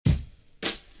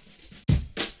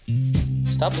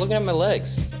Stop looking at my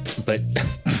legs. But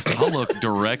I'll look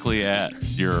directly at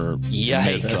your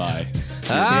mid-thigh.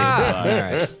 All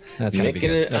right. That's gonna making be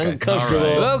it good.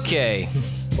 uncomfortable. Okay.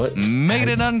 What? Making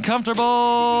it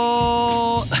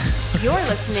uncomfortable. You're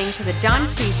listening to The John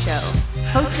Chi Show,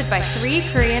 hosted by 3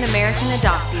 Korean American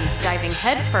adoptees diving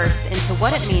headfirst into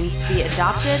what it means to be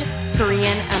adopted,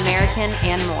 Korean American,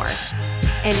 and more.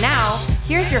 And now,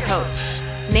 here's your hosts,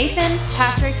 Nathan,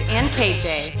 Patrick, and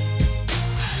KJ.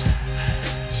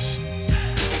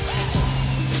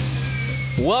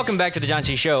 Welcome back to the John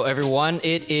Chi Show, everyone.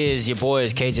 It is your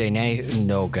boys, KJ, Nathan.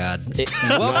 No, God.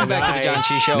 Welcome back to the John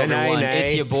Chi Show, everyone.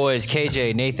 It's your boys,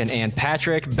 KJ, Nathan, and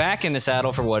Patrick, back in the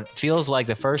saddle for what feels like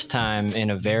the first time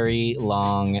in a very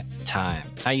long time.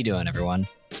 How you doing, everyone?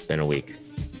 Been a week.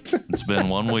 It's been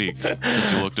 1 week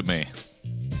since you looked at me.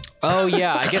 Oh,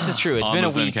 yeah, I guess it's true. It's been a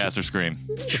week. On the Zencaster screen.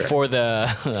 For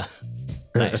the...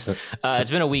 Nice. It's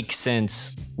been a week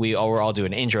since we were all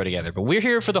doing an intro together, but we're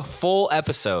here for the full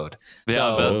episode. Yeah,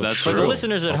 so that's for true. the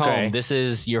listeners at home, this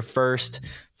is your first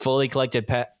fully collected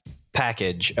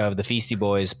package of the Feasty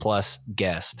Boys plus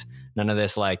guest. None of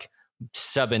this like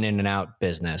subbing in and out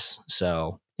business.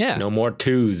 So yeah, No more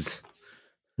twos.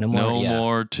 no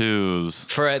more twos.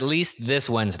 for at least this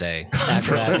Wednesday.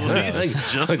 After that, who knows?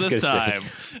 Just I was this gonna time.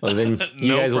 Well, then you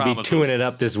No guys will promises. be tuning it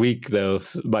up this week, though,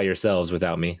 by yourselves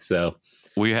without me. So,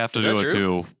 We have to Is do that it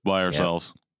true? too by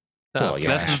ourselves. well,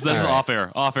 yeah. This is All right.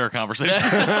 off air conversation.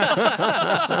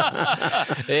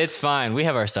 It's fine. We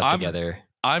have our stuff together.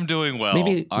 I'm doing well.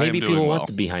 maybe I am doing people well. want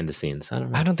the behind the scenes. I don't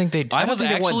know. I don't think they. I don't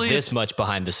think they want actually- this much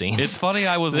behind the scenes. It's funny.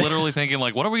 I was literally thinking,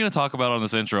 like, what are we going to talk about on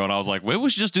this intro? And I was like, maybe we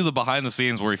should just do the behind the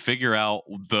scenes where we figure out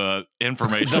the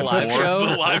information The live for show?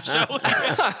 the live show.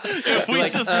 If we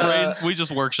we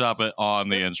just workshop it on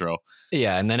the intro.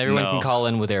 Yeah, and then everyone No. can call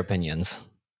in with their opinions.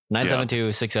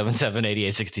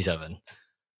 972-677-8867.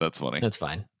 That's funny. That's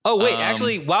fine. Oh, wait,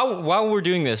 actually, while we're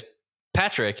doing this,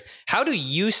 Patrick, how do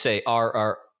you say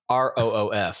ROOF?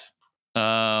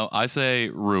 I say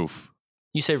roof.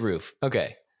 You say roof.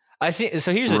 Okay. I think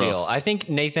so. Here's the Roof. deal. I think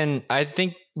Nathan,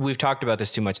 we've talked about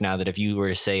this too much now that if you were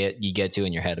to say it, you get to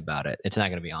in your head about it. It's not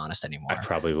going to be honest anymore. I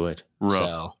probably would. Roof.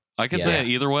 So, I can yeah. say it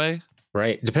either way,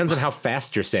 Right. Depends on how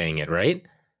fast you're saying it, right?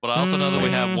 but I also know that we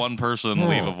have one person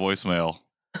leave a voicemail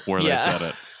where they said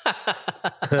it,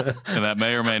 and that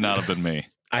may or may not have been me.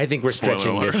 I think we're Spoiler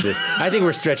stretching alert. this. I think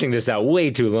we're stretching this out way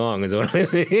too long. Is what I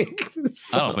think.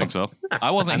 I don't think so.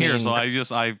 I wasn't here, so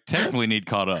I technically need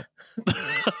caught up.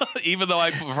 Even though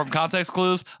from context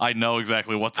clues, I know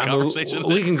exactly what the conversation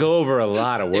we is. can go over a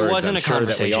lot of words. it wasn't I'm a sure that we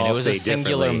conversation. all It was a say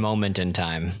singular differently. moment in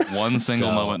time. One single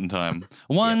So- moment in time.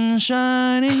 One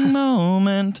shining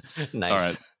moment. Nice. All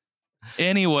right.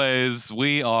 Anyways,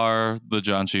 we are the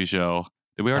John Chi Show.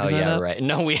 Did we already say that? Right.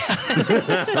 No, we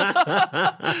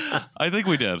I think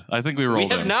we did. I think we rolled we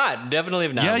have in. not. Definitely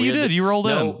have not. Yeah, you did. You rolled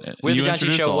no, in. We're You the John Chi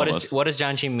introduced Show. all What of is us. what does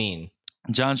John Chi mean?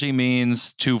 John Chi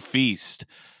means to feast.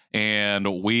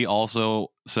 And we also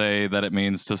say that it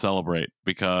means to celebrate,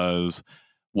 because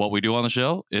what we do on the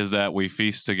show is that we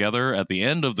feast together at the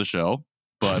end of the show.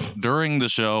 But during the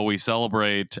show, we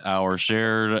celebrate our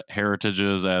shared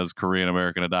heritages as Korean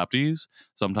American adoptees,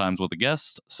 sometimes with a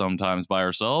guest, sometimes by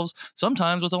ourselves,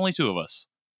 sometimes with only 2 of us.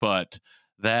 But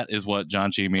that is what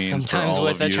John Chi means. Sometimes for all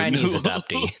with of a you Chinese new-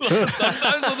 adoptee.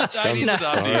 Sometimes with a Chinese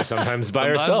adoptee. Or sometimes by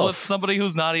Sometimes herself. with somebody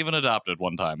who's not even adopted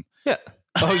one time. Yeah.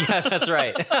 Oh yeah, that's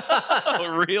right.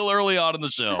 Real early on in the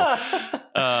show.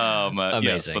 Yes,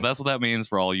 Amazing. but that's what that means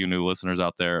for all you new listeners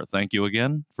out there. Thank you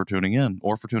again for tuning in,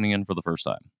 or for tuning in for the first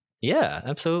time. Yeah,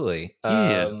 absolutely.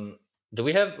 Yeah. Do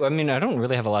we have? I mean, I don't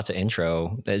really have a lot to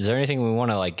intro. Is there anything we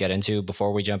want to like get into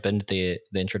before we jump into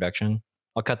the introduction?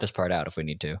 I'll cut this part out if we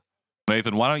need to.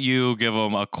 Nathan, why don't you give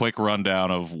them a quick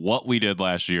rundown of what we did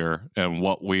last year and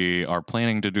what we are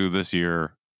planning to do this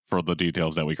year for the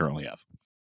details that we currently have.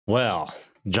 Well,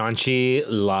 John Chi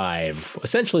Live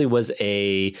essentially was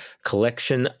a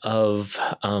collection of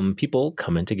people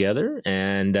coming together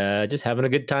and just having a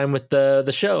good time with the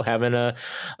show, having a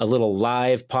little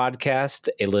live podcast,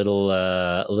 a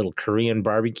little Korean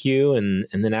barbecue, and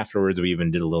then afterwards we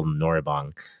even did a little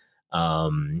noraebang,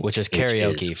 Which is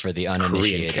karaoke for the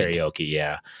uninitiated. Korean karaoke,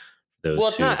 yeah. Those Well,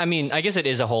 it's two. not. I mean, I guess it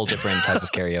is a whole different type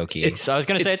of karaoke. It's- So I was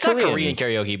going to say it's it's not Korean.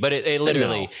 Korean karaoke, but it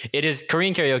literally it is.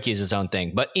 Korean karaoke is its own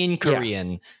thing, but in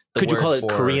Korean, the Could you word call it for-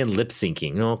 Korean lip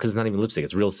syncing? No, because it's not even lip sync;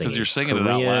 it's real singing. Because you're singing it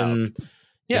out loud.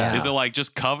 Yeah. Is it like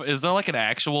just cover? Is there like an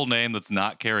actual name that's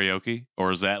not karaoke,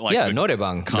 or is that like Yeah, the-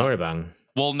 noraebang. noraebang.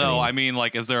 Well, no, I mean,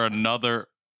 like, is there another?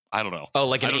 I don't know. Oh,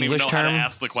 like I an don't English even know how term? to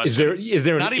ask the question. Is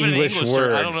there Not an even English an English word?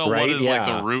 term. I don't know right? what is like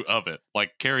Yeah. the root of it.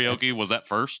 Like karaoke, was that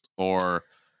first, or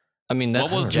I mean,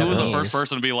 that's who was the Japanese. first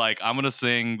person to be like, I'm going to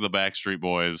sing the Backstreet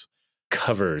Boys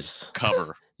cover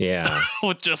yeah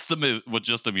with just the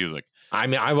music? I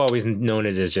mean, I've always known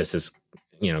it as just as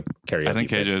karaoke. I think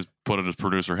KJ's put his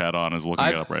producer hat on, is looking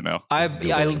it up right now. I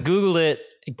googled it.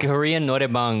 Korean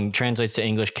noraebang translates to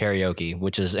English karaoke,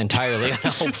 which is entirely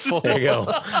helpful. There you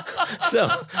go. So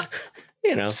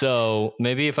So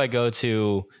maybe if I go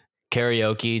to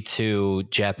karaoke to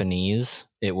Japanese,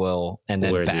 it will, and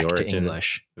then back to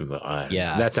English.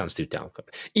 Yeah, that sounds too talented.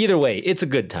 Either way, it's a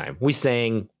good time. We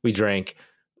sang, we drank.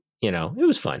 It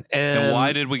was fun. And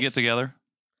why did we get together?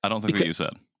 I don't think that you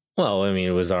said. Well, I mean,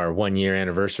 it was our 1-year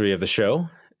anniversary of the show.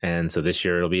 And so this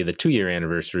year it'll be the 2-year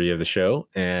anniversary of the show.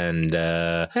 And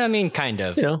I mean, kind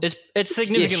of. It's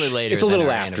significantly later. It's a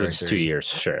little after 2 years,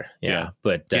 sure. Yeah.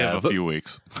 But give a few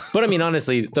weeks. But I mean,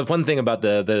 honestly, the fun thing about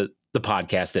the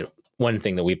podcast, that one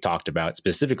thing that we've talked about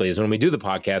specifically, is when we do the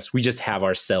podcast, we just have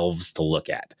ourselves to look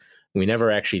at. We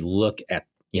never actually look at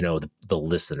the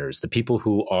listeners, the people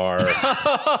who are,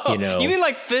 You mean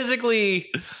like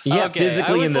physically? Yeah, okay.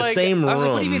 physically in the same room. I was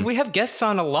like, what do you mean? We have guests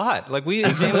on a lot. Like we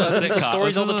examine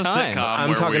stories all the time.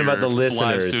 I'm talking about the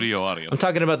listeners. Live studio audience. I'm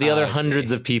talking about the other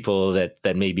hundreds of people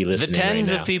that may be listening. The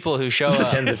tens right of people who show up. The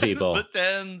tens of people. The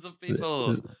tens of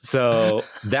people. So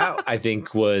that, I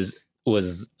think, was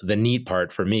the neat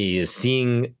part for me, is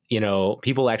seeing,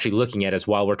 people actually looking at us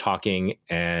while we're talking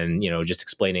and, just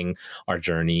explaining our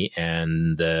journey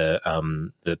and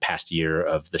the past year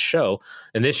of the show.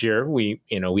 And this year we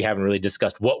haven't really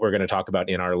discussed what we're going to talk about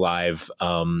in our live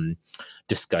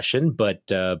discussion, but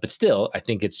still, I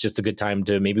think it's just a good time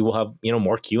to, maybe we'll have,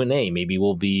 more Q&A. Maybe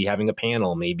we'll be having a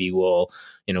panel. Maybe we'll,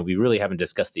 we really haven't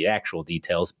discussed the actual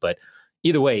details, but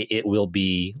either way, it will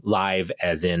be live,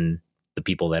 as in the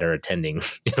people that are attending.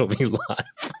 It'll be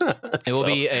live. It will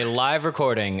be a live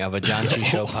recording of a John Chi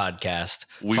Show podcast,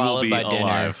 we followed will be by dinner.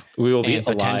 Alive. We will be and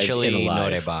potentially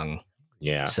alive. noraebang.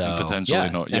 Yeah. So Potentially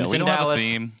yeah. Yeah, it's we in don't have a Dallas.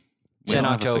 theme. It's in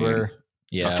October.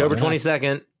 Yeah, October we're not-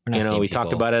 22nd. we're not theme We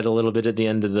talked people. about it a little bit at the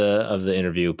end of the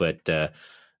interview, but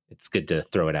it's good to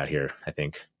throw it out here, I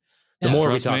think. The Yeah. more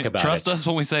Trust we me, talk about trust it. us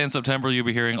when we say in September, you'll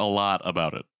be hearing a lot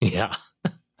about it. Yeah.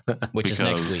 which is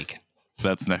next Because- week.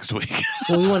 That's next week.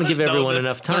 Well, we want to give everyone No,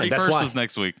 enough time. 31st That's why. is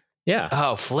next week. Yeah.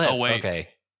 Oh, flip. Oh, wait. Okay.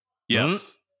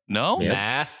 Yes. No? Yep.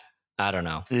 Math. I don't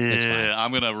know. It's fine.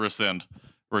 I'm going to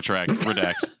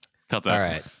redact. Cut that. All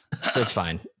right. It's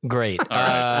fine. Great.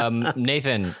 All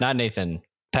Nathan, not Nathan.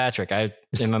 Patrick. I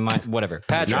in my mind. Whatever.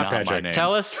 Patrick. Not my Patrick. name.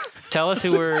 Tell us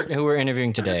who we're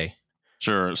interviewing today.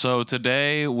 Sure. So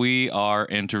today we are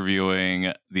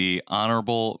interviewing the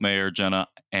Honorable Mayor Jenna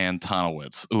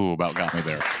Antoniewicz. Ooh, about got me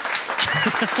there.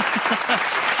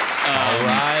 All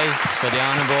rise for the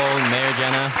Honorable Mayor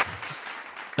Jenna.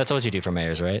 That's what you do for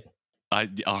mayors, right?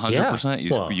 100%.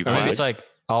 Well, You I mean, clap. It's like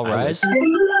all I rise.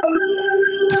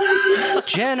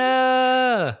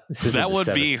 Jenna. That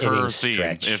would be her theme.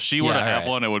 Stretch. If she were Yeah, to have alright.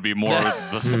 one, it would be more the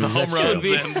home That's run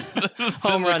true. than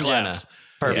Home the run Jenna. claps.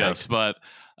 Perfect. Yes, but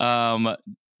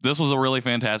this was a really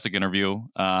fantastic interview.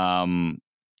 I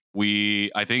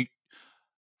think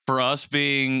for us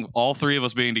all three of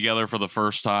us being together for the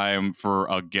first time for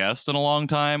a guest in a long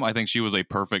time, I think she was a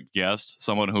perfect guest.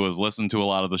 Someone who has listened to a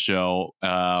lot of the show,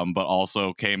 but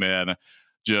also came in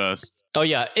just Oh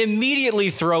yeah,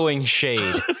 immediately throwing shade.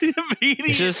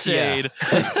 immediate Just, yeah. shade.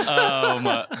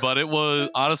 But it was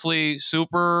honestly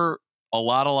a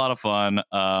lot of fun,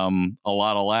 a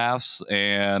lot of laughs,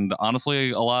 and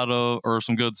honestly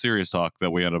some good serious talk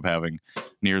that we ended up having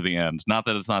near the end. Not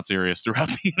that it's not serious throughout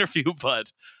the interview,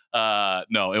 but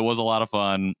no, it was a lot of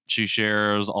fun. She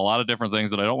shares a lot of different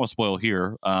things that I don't want to spoil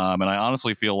here, and I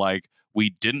honestly feel like we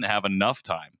didn't have enough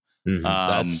time. Mhm.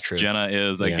 That's true. Jenna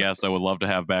is a Yeah. guest I would love to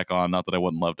have back on. Not that I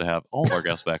wouldn't love to have all of our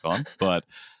guests back on, but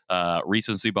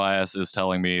recency bias is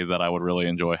telling me that I would really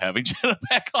enjoy having Jenna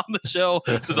back on the show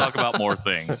to talk about more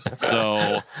things.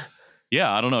 So,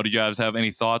 yeah, I don't know. Did you guys have any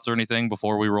thoughts or anything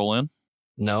before we roll in?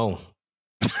 No.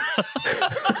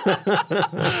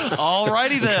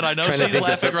 Alrighty then. I know Trying to she's think of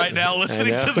laughing something. right now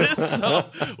listening I to know. this.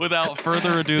 So, without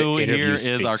further ado, The interview here is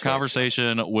speaks our for itself.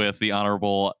 conversation with the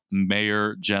Honorable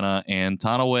Mayor Jenna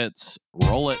Antoniewicz.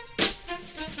 Roll it.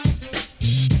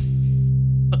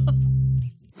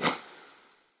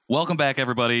 Welcome back,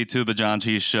 everybody, to the John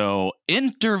Cheese Show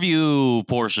interview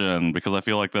portion, because I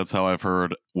feel like that's how I've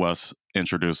heard Wes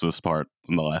introduce this part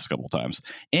in the last couple of times.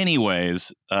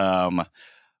 Anyways,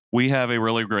 we have a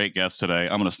really great guest today.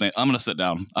 I'm gonna sit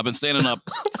down. I've been standing up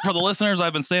for the listeners.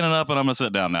 I've been standing up, and I'm gonna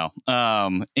sit down now.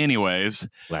 Anyways,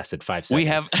 Lasted 5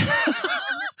 seconds.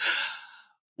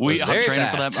 I'm training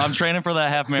for that. I'm training for that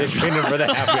half marathon. Training for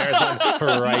the half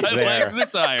marathon right My there. legs are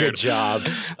tired. Good job.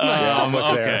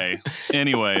 Okay.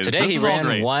 Anyways, Today this he is all ran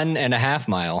great. 1.5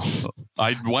 mile.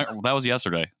 That was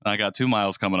yesterday. I got 2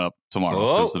 miles coming up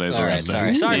tomorrow because today's all the right. rest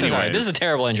day. Sorry. Anyways, This is a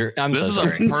terrible intro. This is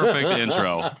sorry. a perfect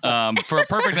intro. For a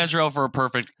perfect intro for a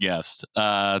perfect guest.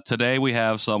 Today we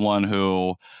have someone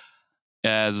who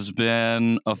has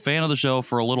been a fan of the show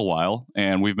for a little while,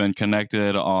 and we've been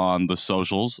connected on the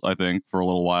socials, I think, for a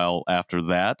little while after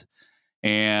that.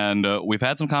 And we've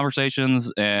had some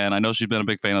conversations, and I know she's been a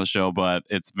big fan of the show, but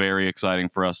it's very exciting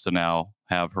for us to now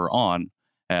have her on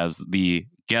as the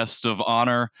guest of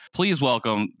honor. Please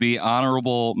welcome the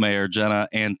Honorable Mayor Jenna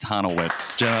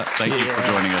Antoniewicz. Jenna, thank you for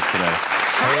joining us today.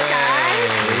 Hi, guys.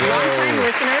 Long-time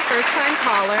listener, first-time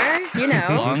caller, you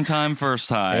know. Long time, first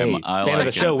time. Hey, I fan like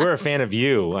of the it. show. We're a fan of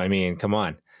you. I mean, come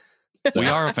on. We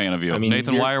are a fan of you. I mean,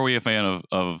 Nathan, why are we a fan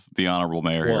of the Honorable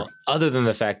Mayor here? Well, other than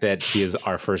the fact that she is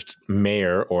our first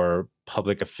mayor or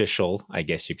public official, I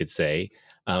guess you could say,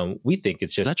 we think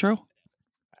it's just... Is that true?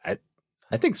 I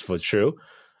think it's true.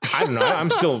 I don't know.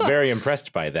 I'm still very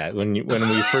impressed by that. When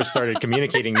we first started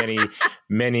communicating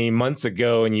many months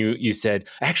ago, and you said,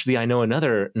 "Actually, I know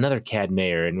another CAD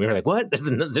mayor," and we were like, "What? There's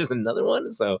another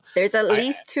one." So There's at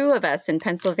least 2 of us in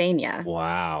Pennsylvania.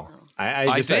 wow.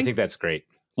 I think that's great.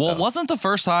 Well, wasn't the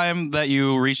first time that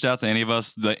you reached out to any of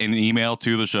us an email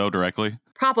to the show directly?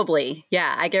 Probably.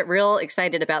 Yeah, I get real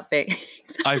excited about things.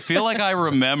 I feel like I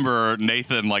remember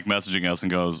Nathan messaging us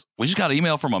and goes, "We just got an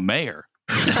email from a mayor."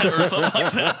 or something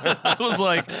like that. I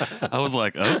was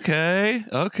like, okay.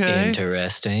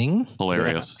 Interesting.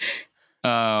 Hilarious.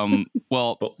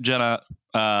 Well, Jenna,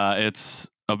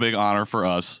 it's a big honor for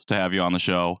us to have you on the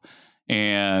show.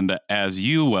 And as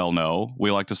you well know,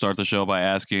 we like to start the show by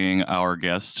asking our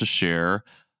guests to share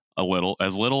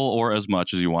as little or as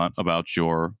much as you want about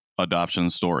your adoption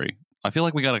story. I feel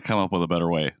like we got to come up with a better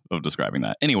way of describing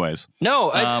that. Anyways.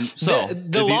 No,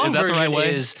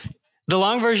 The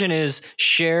long version is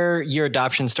share your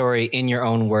adoption story in your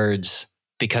own words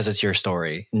because it's your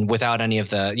story without any of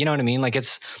the, you know what I mean? We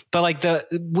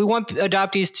want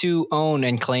adoptees to own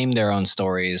and claim their own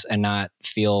stories and not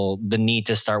feel the need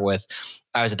to start with,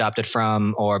 I was adopted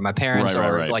from, or my parents,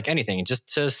 or like anything,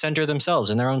 just to center themselves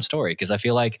in their own story. Cause I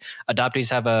feel like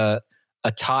adoptees have a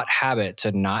taught habit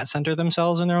to not center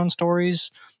themselves in their own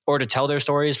stories, or to tell their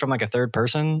stories from like a third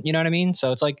person, you know what I mean?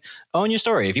 So it's like, own your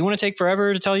story. If you want to take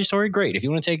forever to tell your story, great. If you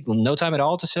want to take no time at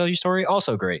all to tell your story,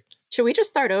 also great. Should we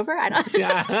just start over? I don't.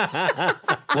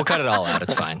 We'll cut it all out.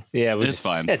 It's fine. Yeah, it's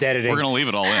fine. It's editing. We're going to leave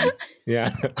it all in.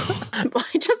 Yeah.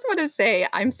 I just want to say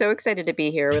I'm so excited to be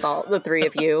here with all the 3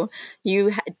 of you.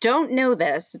 You don't know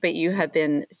this, but you have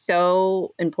been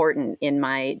so important in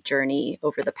my journey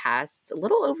over the past a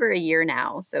little over a year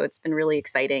now. So it's been really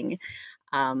exciting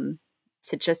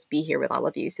to just be here with all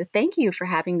of you. So thank you for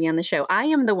having me on the show. I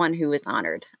am the one who is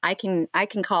honored. I can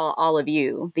call all of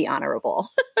you the honorable.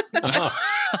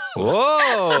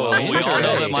 Whoa. We all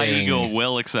know that my ego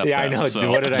will accept Yeah, that. I know. So.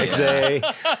 What did I say?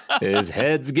 His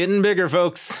head's getting bigger,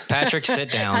 folks. Patrick, sit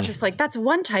down. Patrick's like, that's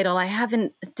one title I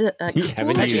haven't explored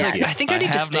used yet. yet. I think I need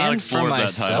to have not stand for explored that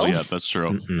title myself. yet. That's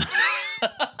true.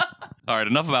 All right,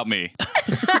 enough about me.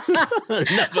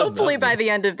 Hopefully by the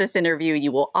end of this interview,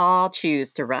 you will all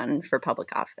choose to run for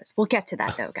public office. We'll get to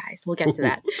that though, guys. We'll get to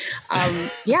that.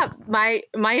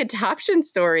 My adoption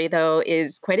story though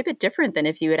is quite a bit different than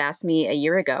if you had asked me a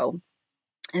year ago.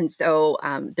 And so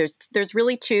there's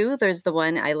really 2. There's the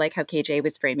one, I like how KJ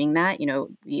was framing that. You know,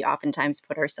 we oftentimes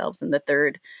put ourselves in the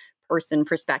third person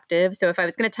perspective. So if I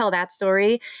was going to tell that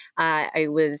story, I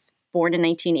was born in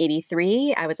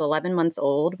 1983. I was 11 months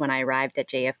old when I arrived at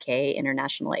JFK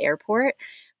International Airport.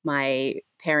 My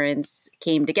parents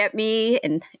came to get me,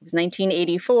 and it was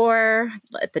 1984.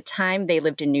 At the time, they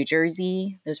lived in New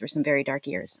Jersey. Those were some very dark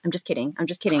years. I'm just kidding. For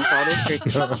all those Jersey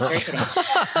people. Very kidding.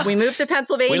 We moved to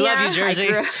Pennsylvania. We love you,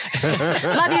 Jersey.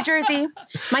 Love you, Jersey.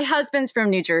 My husband's from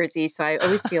New Jersey, so I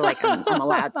always feel like I'm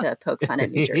allowed to poke fun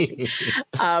at New Jersey.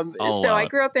 I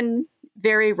grew up in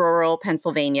very rural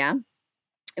Pennsylvania.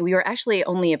 We were actually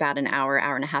only about an hour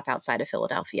and a half outside of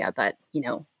Philadelphia, but, you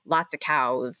know, lots of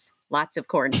cows, lots of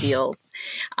cornfields.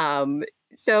 I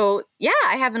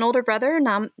have an older brother,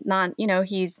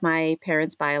 he's my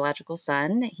parents' biological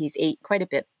son. He's quite a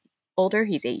bit older.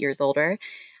 He's 8 years older.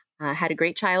 Had a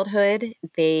great childhood.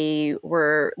 They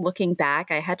were looking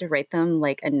back. I had to write them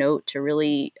like a note to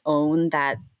really own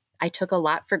that I took a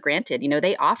lot for granted. You know,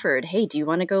 they offered, hey, do you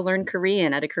want to go learn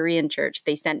Korean at a Korean church?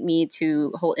 They sent me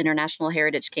to whole International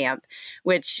Heritage Camp,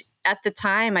 which at the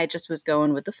time I just was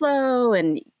going with the flow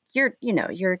and you're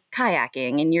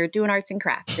kayaking and you're doing arts and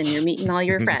crafts and you're meeting all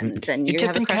your friends and you're you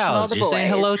have a tipping crush on all cows. the You're boys. saying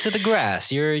hello to the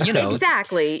grass. You're,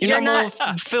 exactly. You're not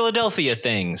Philadelphia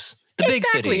things. The big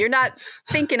city. You're not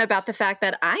thinking about the fact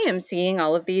that I am seeing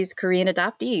all of these Korean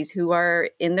adoptees who are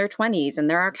in their 20s and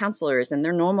they're our counselors and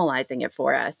they're normalizing it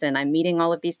for us. And I'm meeting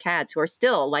all of these CADs who are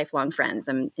still lifelong friends.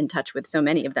 I'm in touch with so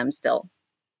many of them still.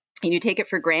 And you take it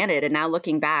for granted. And now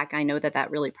looking back, I know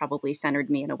that really probably centered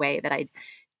me in a way that I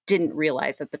didn't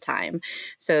realize at the time.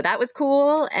 So that was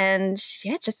cool. And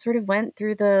yeah, just sort of went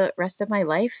through the rest of my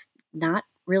life, not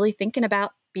really thinking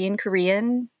about being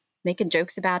Korean, making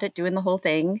jokes about it, doing the whole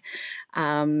thing,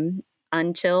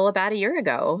 until about a year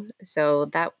ago.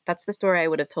 So that's the story I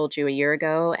would have told you a year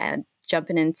ago. And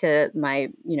jumping into my,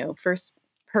 first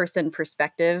person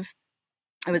perspective,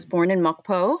 I was born in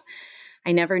Mokpo.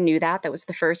 I never knew that. That was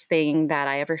the first thing that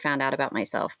I ever found out about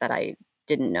myself that I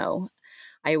didn't know.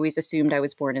 I always assumed I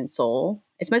was born in Seoul.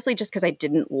 It's mostly just because I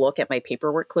didn't look at my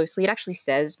paperwork closely. It actually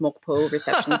says Mokpo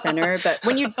Reception Center. But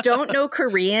when you don't know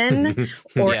Korean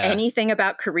or anything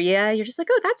about Korea, you're just like,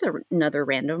 oh, that's another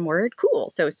random word. Cool.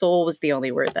 So Seoul was the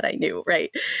only word that I knew, right?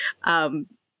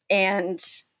 And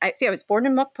I was born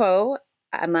in Mokpo.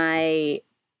 My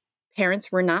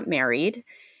parents were not married,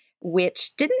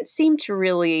 which didn't seem to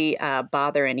really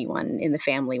bother anyone in the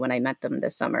family when I met them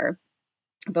this summer.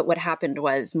 But what happened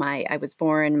was I was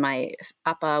born, my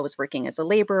appa was working as a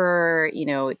laborer,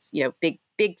 it's,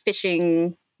 big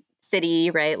fishing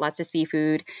city, right? Lots of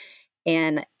seafood.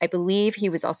 And I believe he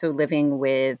was also living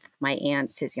with my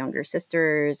aunts, his younger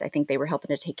sisters. I think they were helping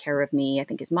to take care of me. I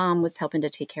think his mom was helping to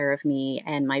take care of me.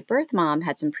 And my birth mom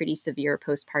had some pretty severe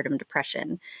postpartum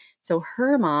depression. So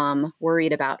her mom,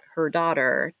 worried about her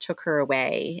daughter, took her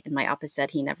away. And my appa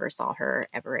said he never saw her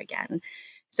ever again.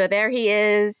 So there he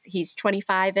is. He's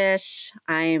 25-ish.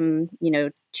 I'm,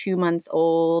 2 months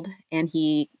old. And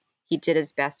he did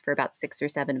his best for about 6 or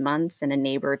 7 months. And a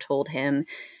neighbor told him,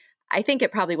 I think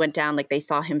it probably went down like they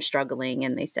saw him struggling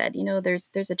and they said,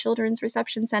 there's a children's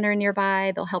reception center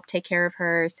nearby. They'll help take care of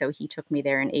her. So he took me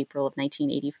there in April of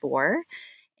 1984.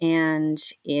 And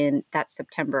in that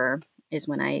September is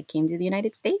when I came to the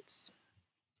United States.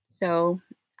 So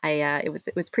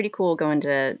it was pretty cool going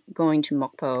to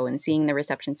Mokpo and seeing the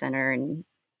reception center, and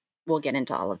we'll get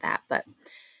into all of that. But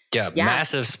yeah,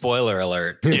 massive spoiler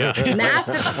alert. Yeah.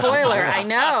 Massive spoiler. I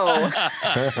know.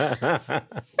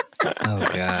 Oh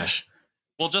gosh.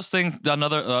 Well, just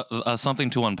another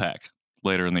something to unpack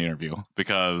later in the interview,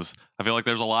 because I feel like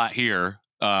there's a lot here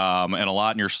and a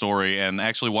lot in your story. And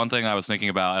actually, one thing I was thinking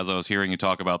about as I was hearing you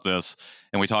talk about this,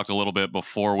 and we talked a little bit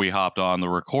before we hopped on the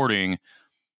recording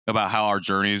about how our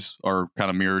journeys are kind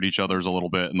of mirrored each other's a little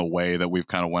bit in the way that we've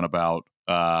kind of went about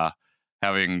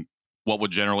having what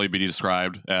would generally be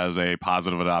described as a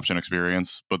positive adoption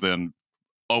experience, but then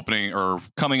opening or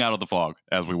coming out of the fog,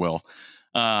 as we will,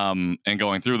 and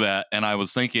going through that. And I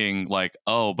was thinking like,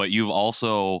 oh, but you've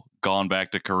also gone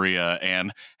back to Korea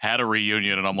and had a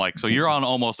reunion. And I'm like, so you're on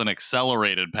almost an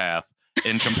accelerated path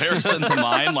in comparison to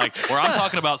mine, like where I'm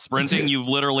talking about sprinting, you've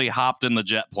literally hopped in the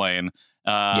jet plane,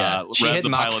 read the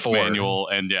pilot's manual,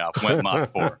 and went Mach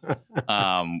 4,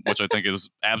 which I think is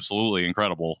absolutely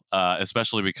incredible,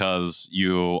 especially because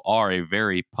you are a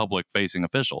very public-facing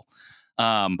official.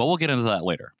 But we'll get into that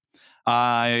later.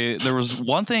 There was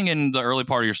one thing in the early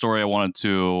part of your story I wanted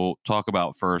to talk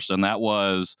about first, and that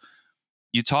was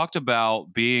you talked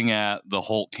about being at the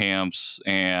Holt camps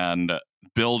and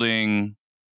building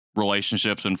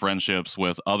relationships and friendships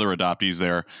with other adoptees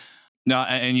there. Now,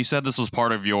 and you said this was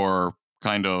part of your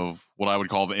kind of what I would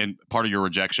call part of your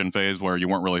rejection phase, where you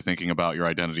weren't really thinking about your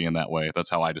identity in that way. That's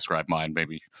how I describe mine.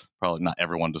 Probably not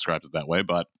everyone describes it that way,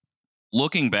 but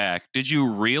looking back, did you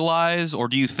realize, or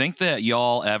do you think that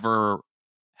y'all ever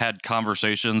had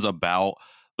conversations about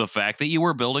the fact that you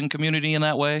were building community in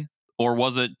that way? Or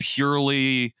was it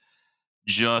purely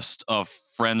just a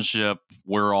friendship,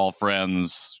 we're all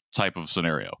friends type of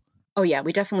scenario? Oh yeah,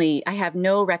 I have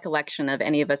no recollection of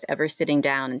any of us ever sitting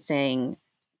down and saying,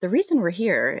 the reason we're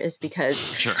here is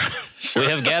because Sure. We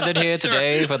have gathered here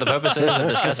today for the purposes of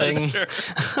discussing.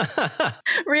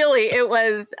 Really, it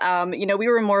was, we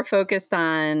were more focused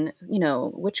on,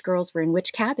 which girls were in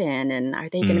which cabin and are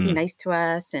they going to be nice to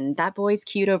us? And that boy's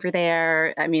cute over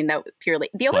there. I mean, that purely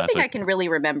the only thing I can really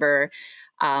remember,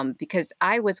 because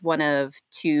I was one of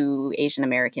 2 Asian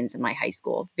Americans in my high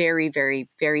school, very, very,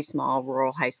 very small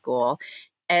rural high school.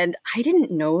 And I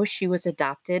didn't know she was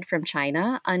adopted from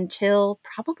China until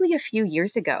probably a few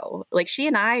years ago. Like, she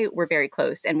and I were very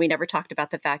close, and we never talked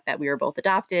about the fact that we were both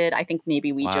adopted. I think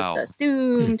maybe we just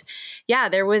assumed. Yeah,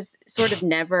 there was sort of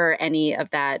never any of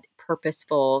that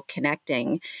purposeful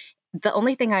connecting. the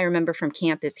only thing I remember from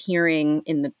camp is hearing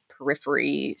in the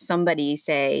periphery somebody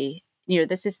say,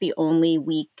 this is the only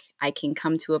week I can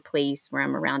come to a place where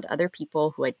I'm around other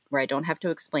people where I don't have to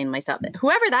explain myself.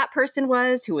 Whoever that person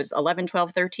was, who was 11,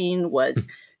 12, 13, was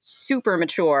super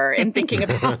mature in thinking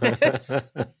about this.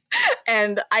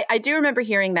 And I do remember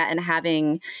hearing that and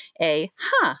having a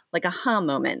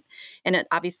moment. And it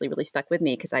obviously really stuck with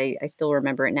me because I still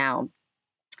remember it now.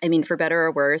 I mean, for better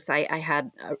or worse, I had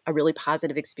a really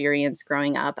positive experience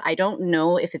growing up. I don't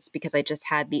know if it's because I just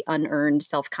had the unearned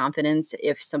self-confidence.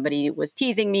 If somebody was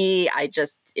teasing me, I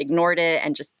just ignored it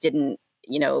and just didn't,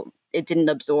 it didn't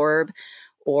absorb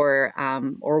or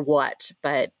what.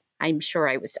 But I'm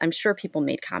sure people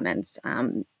made comments.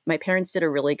 My parents did a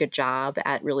really good job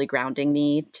at really grounding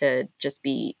me to just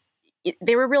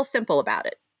they were real simple about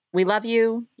it. We love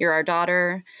you. You're our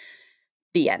daughter.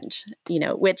 The end,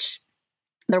 which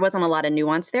there wasn't a lot of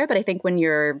nuance there, but I think when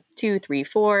you're 2, 3,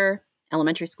 4,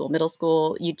 elementary school, middle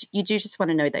school, you do just want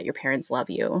to know that your parents love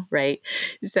you, right?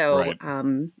 So, Right.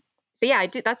 So yeah,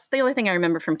 that's the only thing I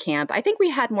remember from camp. I think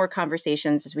we had more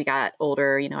conversations as we got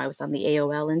older. I was on the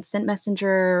AOL Instant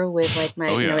Messenger with like my,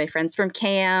 my friends from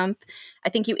camp. I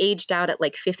think you aged out at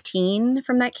like 15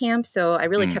 from that camp. So I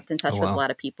really kept in touch with a lot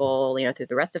of people, through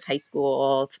the rest of high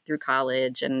school, through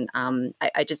college. And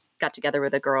I just got together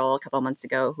with a girl a couple of months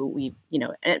ago who we,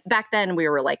 and back then we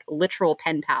were like literal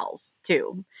pen pals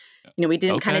too. We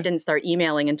didn't start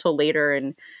emailing until later.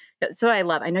 And so I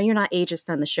know you're not ageist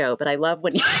on the show, but I love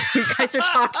when you guys are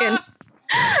talking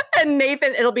and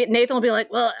Nathan will be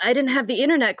like, well, I didn't have the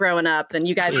internet growing up. And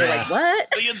you guys are like, what?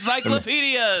 The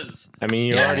encyclopedias. I mean,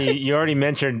 you already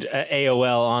mentioned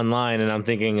AOL online, and I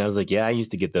was like, yeah, I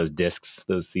used to get those discs,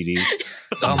 those CDs.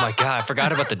 Oh my God, I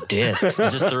forgot about the discs.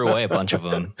 I just threw away a bunch of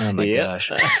them. Oh my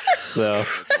gosh. So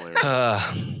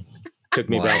took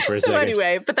me back for a second. So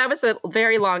anyway, but that was a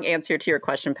very long answer to your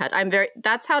question, Pat.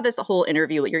 That's how this whole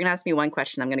interview, you're going to ask me one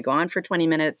question. I'm going to go on for 20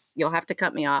 minutes. You'll have to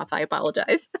cut me off. I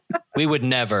apologize. We would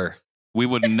never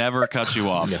cut you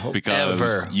off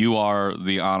because you are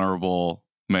the Honorable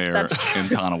Mayor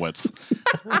Antoniewicz.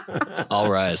 All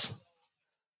rise.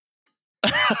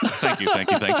 Thank you.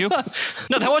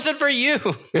 No, that wasn't for you.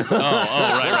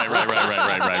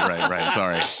 Right.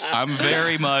 Sorry. I'm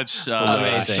very much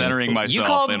centering myself you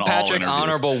called in Patrick all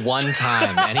interviews. honorable one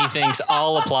time, and he thinks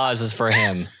all applause is for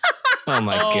him. Oh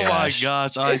my gosh.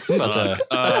 I suck.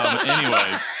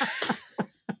 Anyways.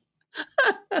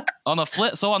 On the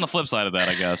flip side of that,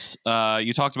 I guess,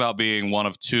 you talked about being one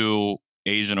of 2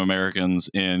 Asian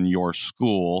Americans in your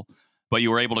school, but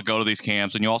you were able to go to these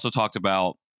camps, and you also talked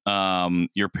about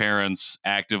your parents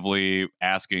actively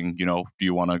asking, do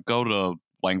you want to go to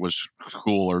language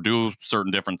school or do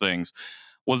certain different things?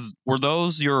 Were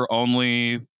those your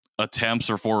only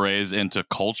attempts or forays into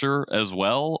culture as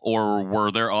well, or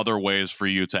were there other ways for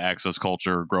you to access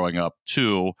culture growing up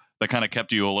too that kind of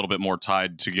kept you a little bit more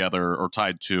tied together or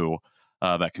tied to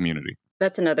that community?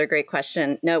 That's another great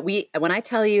question. No, when I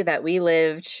tell you that we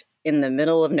lived in the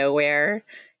middle of nowhere,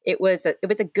 it was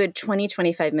a good 20,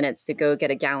 25 minutes to go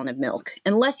get a gallon of milk,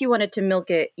 unless you wanted to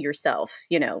milk it yourself,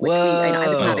 which I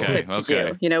was not equipped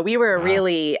to do. We were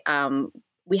really,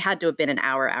 we had to have been an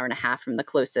hour and a half from the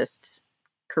closest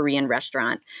Korean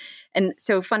restaurant. And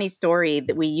so funny story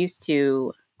that we used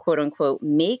to, quote unquote,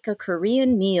 make a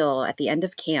Korean meal at the end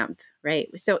of camp, right?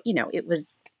 So, it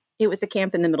was a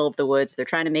camp in the middle of the woods. They're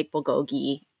trying to make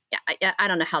bulgogi. I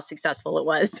don't know how successful it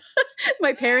was.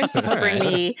 My parents used to bring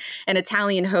me an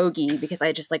Italian hoagie because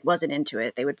I just wasn't into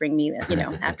it. They would bring me,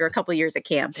 after a couple of years at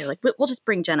camp, they're like, we'll just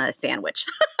bring Jenna a sandwich.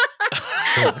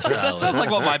 That sounds like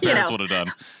what my parents would have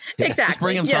done. Exactly. Just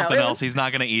bring him something else. He's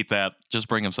not going to eat that. Just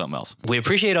bring him something else. We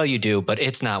appreciate all you do, but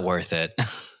it's not worth it.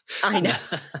 I know.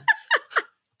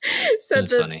 So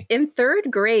funny. In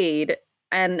 3rd grade,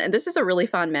 and this is a really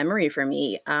fond memory for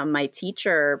me, my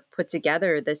teacher put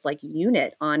together this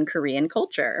unit on Korean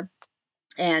culture.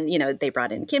 And, they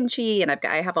brought in kimchi, and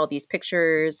I have all these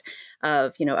pictures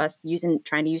of, us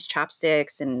trying to use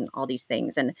chopsticks and all these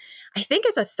things. And I think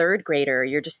as a 3rd grader,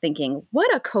 you're just thinking,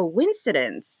 what a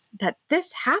coincidence that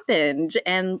this happened.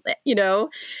 And,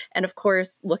 and of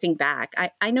course, looking back,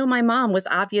 I know my mom was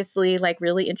obviously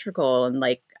really integral and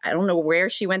I don't know where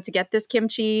she went to get this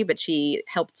kimchi, but she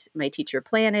helped my teacher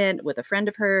plan it with a friend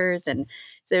of hers. And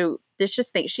so there's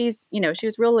just things she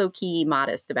was real low key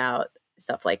modest about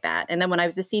stuff like that. And then when I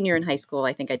was a senior in high school,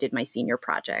 I think I did my senior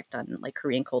project on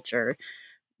Korean culture,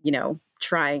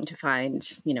 trying to find,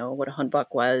 what a hanbok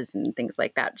was and things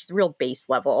like that, just real base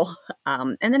level.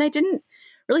 And then I didn't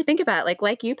really think about it,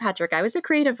 like you, Patrick, I was a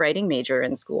creative writing major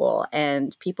in school,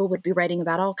 and people would be writing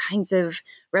about all kinds of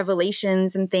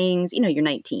revelations and things. You know, you're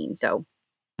 19, so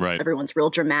Right. everyone's real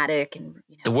dramatic, and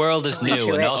the world is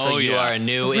new, and also you are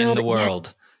new in the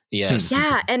world. Yes.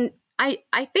 Yeah, and I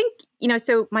think, you know,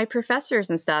 so my professors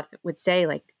and stuff would say,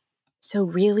 like, so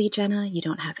really, Jenna, you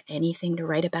don't have anything to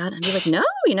write about? And I'd be like, no,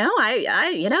 you know,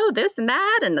 I you know, this and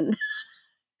that, and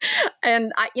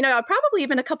and I, you know, probably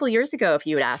even a couple of years ago, if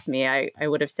you had asked me, I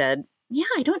would have said, yeah,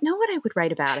 I don't know what I would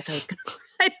write about if I was going to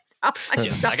write about.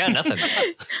 I got nothing.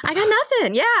 I got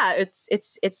nothing. Yeah,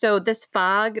 it's so this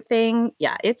fog thing.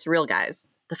 Yeah, it's real, guys.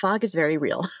 The fog is very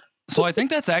real. So I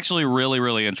think that's actually really,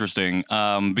 really interesting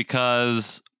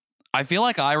because I feel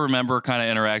like I remember kind of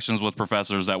interactions with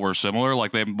professors that were similar.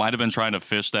 Like they might have been trying to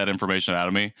fish that information out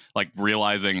of me, like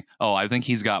realizing, oh, I think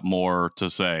he's got more to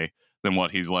say than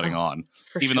what he's letting on.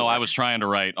 Even though I was trying to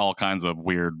write all kinds of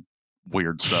weird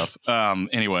stuff.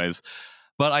 Anyways,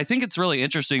 but I think it's really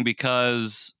interesting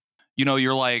because, you know,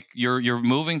 you're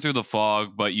moving through the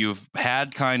fog, but you've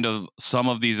had kind of some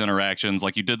of these interactions,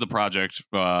 like you did the project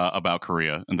about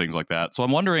Korea and things like that. So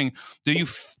I'm wondering, did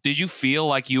you feel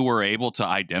like you were able to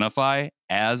identify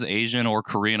as Asian or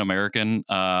Korean American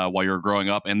while you were growing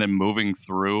up, and then moving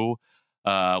through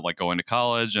like going to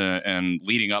college and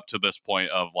leading up to this point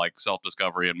of like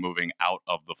self-discovery and moving out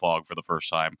of the fog for the first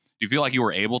time? Do you feel like you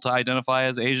were able to identify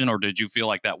as Asian, or did you feel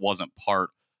like that wasn't part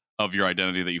of your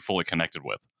identity that you fully connected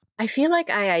with? I feel like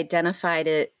I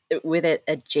identified with it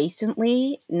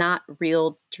adjacently, not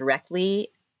real directly.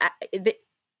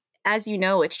 As you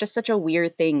know, it's just such a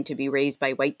weird thing to be raised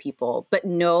by white people, but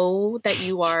know that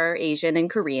you are Asian and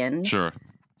Korean. Sure.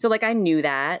 So like I knew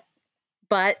that,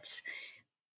 but,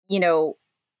 you know,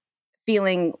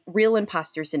 feeling real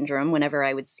imposter syndrome whenever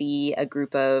I would see a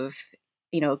group of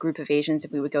Asians,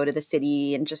 if we would go to the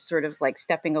city, and just sort of like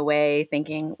stepping away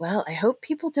thinking, well, I hope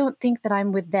people don't think that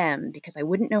I'm with them, because I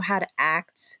wouldn't know how to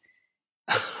act.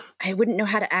 I wouldn't know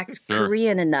how to act Sure.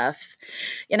 Korean enough.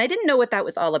 And I didn't know what that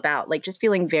was all about. Like just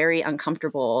feeling very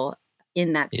uncomfortable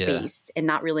in that space and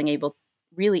not really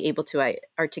able to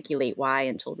articulate why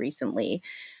until recently.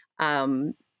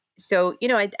 So, you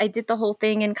know, I did the whole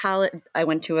thing in college. I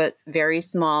went to a very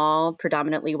small,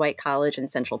 predominantly white college in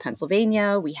central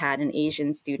Pennsylvania. We had an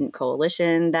Asian student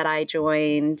coalition that I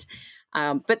joined.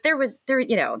 But there was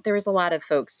a lot of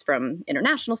folks from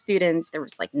international students. There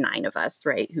was like 9 of us,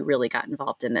 right, who really got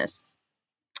involved in this.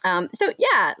 So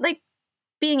yeah, like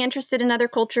being interested in other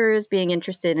cultures, being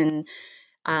interested in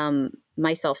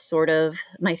myself, sort of.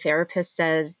 My therapist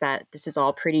says that this is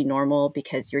all pretty normal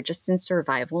because you're just in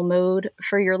survival mode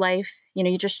for your life. You know,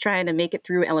 you're just trying to make it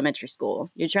through elementary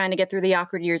school. You're trying to get through the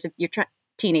awkward years of your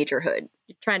teenagerhood.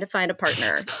 You're trying to find a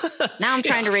partner. Now I'm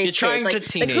trying to raise kids. You're trying to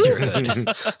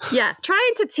teenagerhood. Yeah,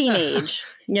 trying to teenage,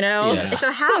 you know? Yes.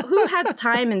 So who has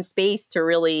time and space to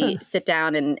really sit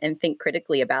down and think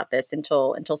critically about this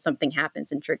until something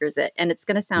happens and triggers it? And it's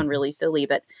going to sound really silly,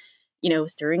 but you know, it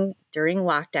was during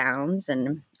lockdowns,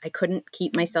 and I couldn't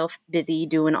keep myself busy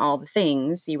doing all the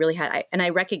things. You really had, and I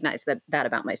recognized that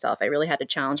about myself. I really had to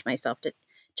challenge myself to,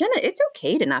 Jenna, it's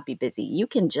okay to not be busy. You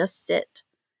can just sit.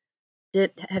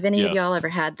 Have any of y'all ever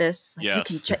had this? Like,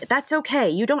 yes. That's okay.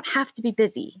 You don't have to be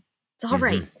busy. It's all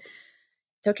right.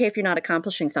 It's okay if you're not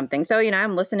accomplishing something. So, you know,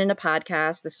 I'm listening to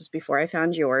podcasts. This was before I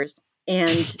found yours.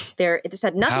 And it just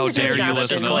had nothing to do with How dare you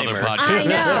listen to other podcasts? I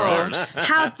know.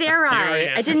 How dare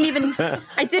I? I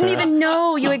didn't even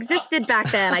know you existed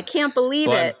back then. I can't believe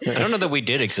it. I don't know that we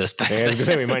did exist back I was then. gonna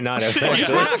say we might not have.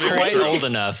 We're not quite old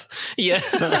enough. Yeah.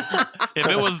 If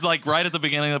it was like right at the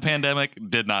beginning of the pandemic,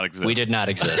 did not exist. We did not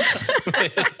exist.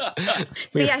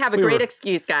 See, I have a great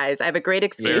excuse, guys. I have a great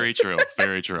excuse. Very true.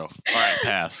 Very true. All right,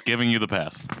 pass. Giving you the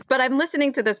pass. But I'm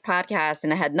listening to this podcast,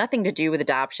 and it had nothing to do with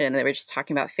adoption. They were just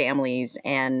talking about families.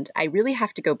 And I really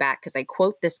have to go back because I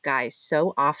quote this guy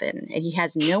so often, and he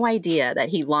has no idea that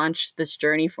he launched this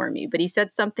journey for me. But he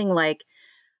said something like,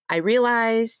 I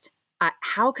realized,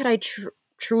 how could I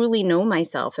truly know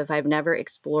myself if I've never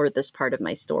explored this part of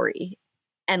my story?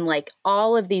 And like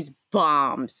all of these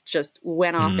bombs just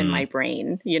went off in my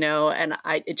brain, you know, and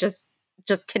it just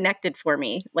connected for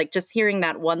me, like just hearing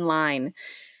that one line.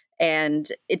 And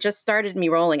it just started me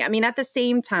rolling. I mean, at the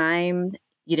same time,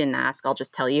 you didn't ask, I'll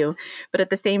just tell you. But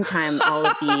at the same time, all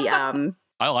of the...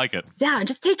 I like it. Yeah,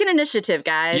 just take an initiative,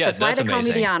 guys. Yeah, that's why they call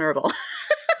me the Honorable.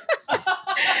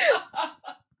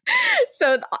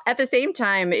 So at the same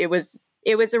time, it was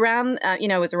around,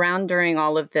 it was around during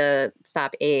all of the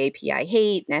Stop AAPI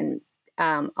hate. And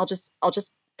I'll just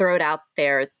throw it out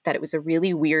there that it was a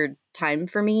really weird time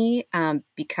for me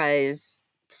because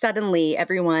suddenly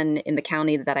everyone in the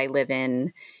county that I live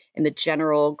in in the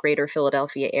general greater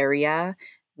Philadelphia area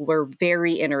were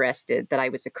very interested that I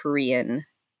was a Korean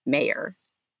mayor.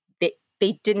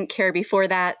 They didn't care before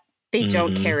that. They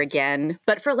don't care again.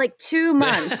 But for like 2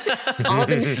 months, all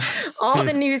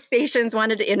the news stations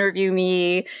wanted to interview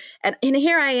me. And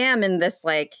here I am in this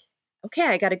like, okay,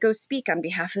 I got to go speak on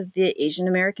behalf of the Asian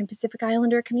American Pacific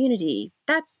Islander community.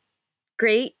 That's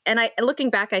great. And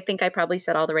looking back, I think I probably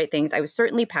said all the right things. I was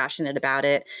certainly passionate about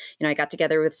it. I got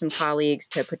together with some colleagues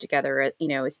to put together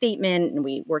a statement, and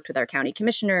we worked with our county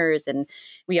commissioners, and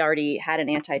we already had an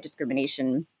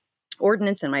anti-discrimination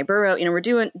ordinance in my borough. We're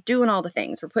doing all the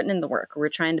things. We're putting in the work. We're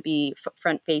trying to be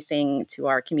front facing to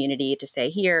our community to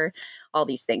say here, all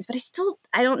these things. But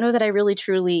I don't know that I really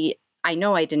truly, I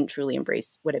know I didn't truly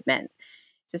embrace what it meant.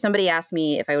 So somebody asked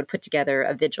me if I would put together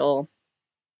a vigil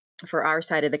for our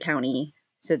side of the county.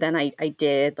 So then I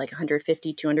did, like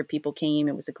 150, 200 people came.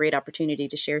 It was a great opportunity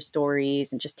to share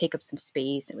stories and just take up some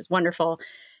space. It was wonderful.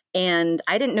 And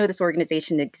I didn't know this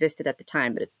organization existed at the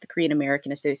time, but it's the Korean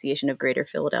American Association of Greater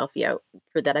Philadelphia.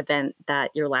 For that event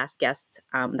that your last guest,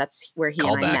 that's where he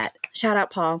and I met. Shout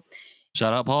out, Paul.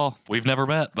 Shout out, Paul. We've never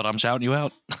met, but I'm shouting you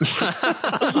out.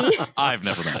 I've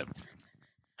never met him.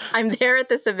 I'm there at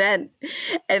this event,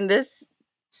 and this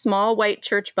small white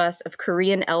church bus of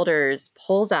Korean elders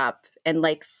pulls up, and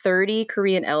like 30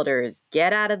 Korean elders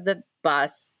get out of the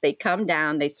bus. They come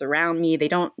down, they surround me. They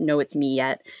don't know it's me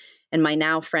yet. And my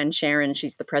now friend Sharon,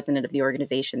 she's the president of the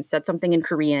organization, said something in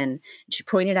Korean. And she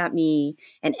pointed at me,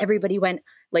 and everybody went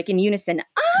like in unison,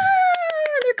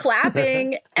 ah, they're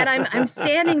clapping. And I'm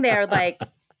standing there like,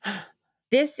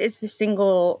 this is the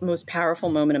single most powerful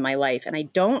moment of my life. And I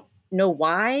don't know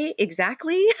why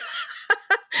exactly,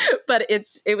 but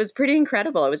it was pretty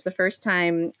incredible. It was the first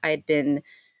time I had been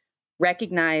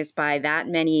recognized by that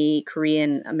many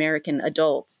Korean American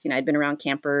adults. I'd been around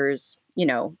campers,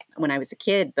 when I was a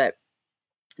kid, but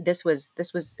it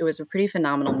was a pretty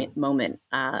phenomenal moment.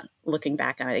 Looking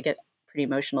back on it, I get pretty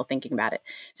emotional thinking about it.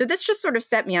 So this just sort of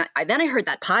set me on. Then I heard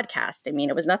that podcast.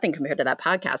 It was nothing compared to that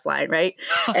podcast line, right?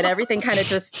 And everything kind of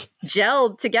just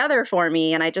gelled together for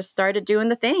me. And I just started doing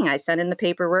the thing. I sent in the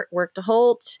paperwork to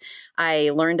Holt. I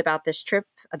learned about this trip,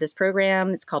 this program.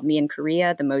 It's called Me in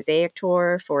Korea, the Mosaic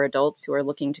Tour for adults who are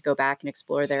looking to go back and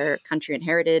explore their country and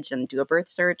heritage and do a birth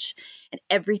search. And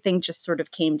everything just sort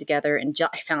of came together. And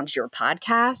I found your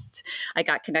podcast. I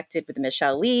got connected with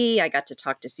Michelle Lee. I got to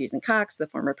talk to Susan Cox, the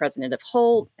former president of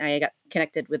Holt. I got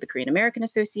connected with the Korean American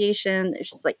Association. It's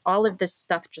just like all of this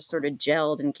stuff just sort of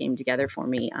gelled and came together for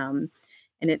me. And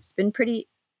it's been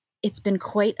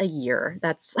quite a year.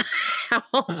 That's how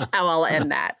I'll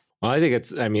end that. Well, I think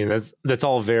that's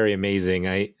all very amazing.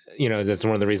 That's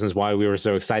one of the reasons why we were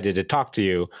so excited to talk to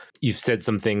you. You've said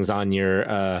some things on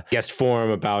your guest forum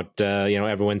about,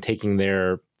 everyone taking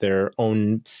their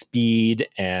own speed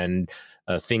and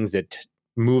things that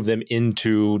move them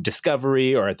into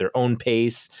discovery or at their own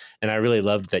pace. And I really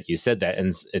loved that you said that.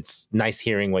 And it's nice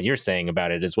hearing what you're saying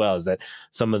about it as well, is that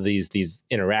some of these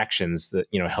interactions that,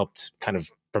 helped kind of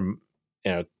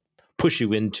push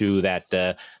you into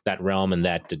that realm and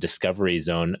that discovery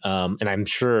zone. And I'm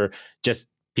sure just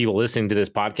people listening to this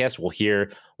podcast will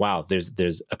hear, wow,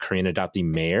 there's a Korean adoptee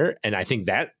mayor. And I think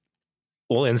that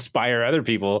will inspire other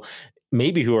people,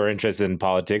 maybe who are interested in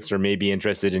politics or maybe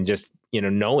interested in just,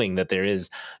 knowing that there is,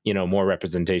 more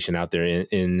representation out there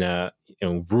in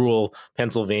rural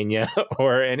Pennsylvania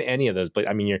or in any of those.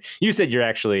 But you said you're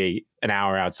actually an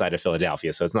hour outside of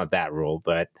Philadelphia, so it's not that rural.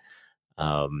 But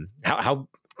how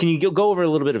can you go over a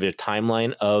little bit of your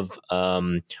timeline of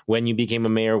when you became a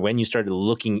mayor, when you started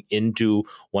looking into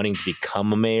wanting to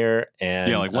become a mayor?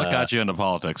 And what got you into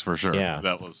politics for sure? Yeah.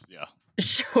 That was,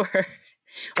 Sure.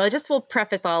 Well, I just will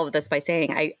preface all of this by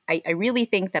saying I really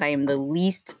think that I am the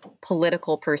least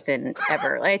political person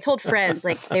ever. I told friends,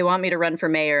 they want me to run for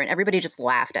mayor, and everybody just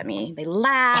laughed at me. They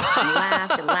laughed and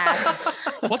laughed and laughed.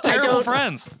 What terrible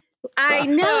friends. I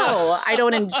know. I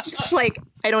don't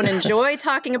enjoy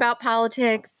talking about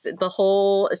politics. The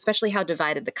whole, especially how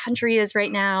divided the country is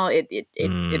right now.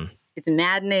 It's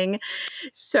maddening.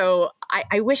 So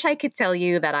I wish I could tell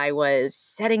you that I was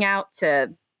setting out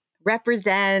to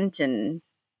represent and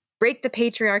break the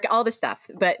patriarchy, all this stuff.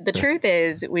 But the truth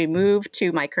is, we moved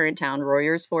to my current town,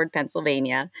 Royersford,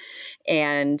 Pennsylvania,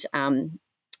 and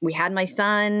we had my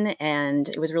son, and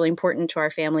it was really important to our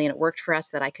family, and it worked for us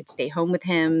that I could stay home with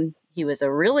him. He was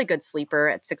a really good sleeper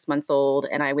at 6 months old,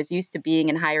 and I was used to being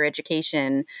in higher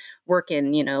education,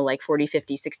 working, 40,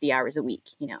 50, 60 hours a week,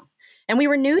 And we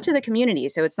were new to the community,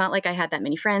 so it's not like I had that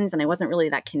many friends, and I wasn't really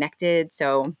that connected.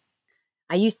 So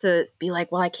I used to be like,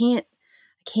 well, I can't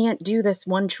can't do this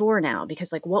one chore now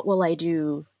because like, what will I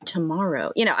do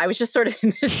tomorrow? You know, I was just sort of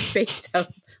in this space of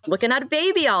looking at a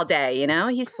baby all day, you know,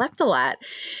 he slept a lot.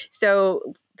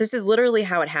 So this is literally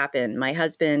how it happened. My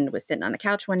husband was sitting on the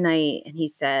couch one night and he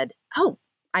said, "Oh,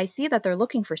 I see that they're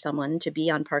looking for someone to be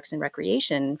on Parks and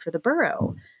Recreation for the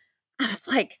borough." I was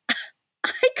like,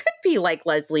 I could be like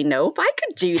Leslie Knope. I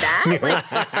could do that.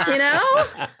 Like, you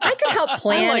know, I could help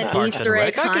plan an Easter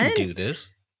egg hunt. I can do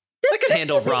this. I can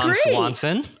handle Ron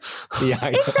Swanson. Yeah,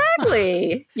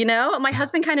 exactly. You know, my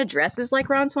husband kind of dresses like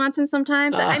Ron Swanson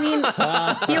sometimes. I mean,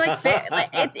 he likes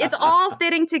it's all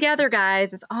fitting together,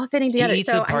 guys. It's all fitting together. He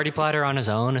eats a party platter on his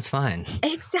own. It's fine.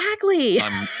 Exactly.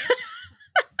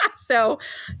 So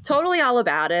totally all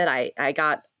about it. I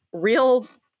got real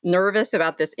nervous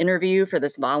about this interview for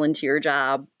this volunteer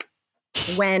job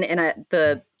when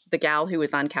the gal who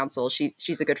was on council,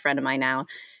 she's a good friend of mine now.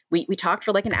 We talked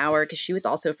for like an hour because she was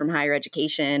also from higher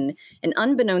education. And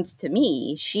unbeknownst to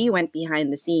me, she went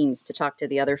behind the scenes to talk to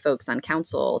the other folks on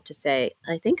council to say,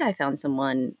 I think I found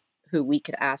someone who we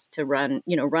could ask to run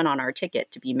on our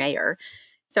ticket to be mayor.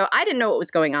 So I didn't know what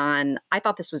was going on. I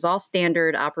thought this was all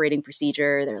standard operating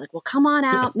procedure. They're like, well, come on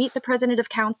out, meet the president of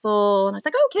council. And I was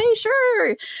like, okay,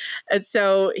 sure. And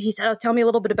so he said, oh, tell me a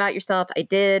little bit about yourself. I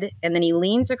did. And then he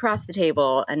leans across the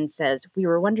table and says, we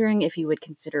were wondering if you would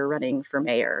consider running for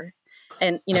mayor.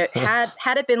 And, you know,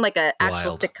 had it been like an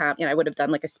actual sitcom, you know, I would have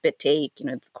done like a spit take, you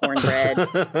know, the cornbread,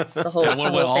 the whole thing.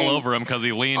 Went all over him because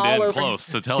he leaned in close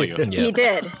to tell you. Yeah. He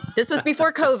did. This was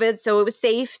before COVID, so it was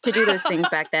safe to do those things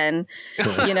back then,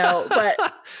 you know, but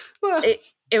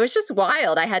it was just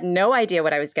wild. I had no idea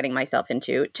what I was getting myself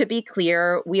into. To be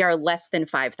clear, we are less than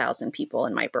 5,000 people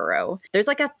in my borough. There's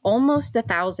like almost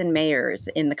 1,000 mayors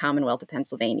in the Commonwealth of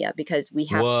Pennsylvania because we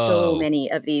have so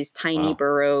many of these tiny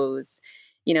boroughs.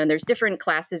 You know, and there's different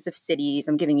classes of cities.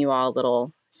 I'm giving you all a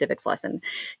little civics lesson.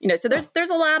 You know, so there's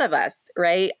a lot of us,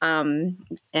 right? And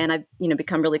I've, you know,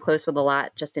 become really close with a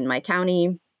lot just in my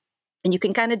county. And you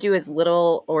can kind of do as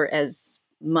little or as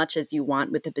much as you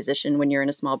want with the position when you're in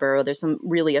a small borough. There's some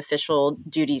really official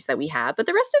duties that we have, but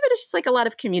the rest of it is just like a lot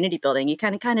of community building. You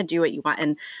kind of do what you want.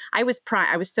 And I was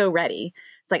so ready.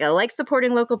 It's like, I like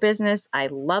supporting local business. I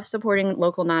love supporting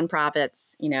local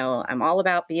nonprofits. You know, I'm all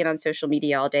about being on social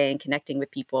media all day and connecting with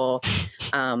people.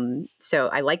 So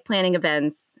I like planning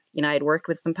events. You know, I'd worked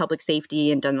with some public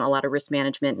safety and done a lot of risk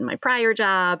management in my prior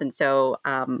job. And so,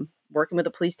 working with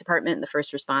the police department and the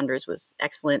first responders was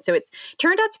excellent. So it's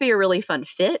turned out to be a really fun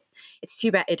fit. It's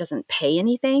too bad it doesn't pay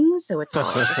anything. So it's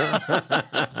all just,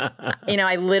 you know,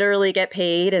 I literally get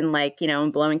paid and like, you know,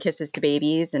 I'm blowing kisses to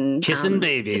babies and kissing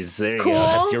babies. There you cool. go.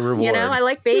 That's your reward. You know, I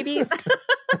like babies.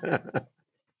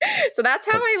 So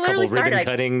that's how I literally started. Ribbon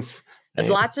cuttings.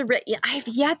 Lots of I've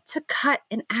yet to cut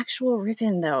an actual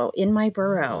ribbon though in my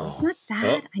borough. Isn't that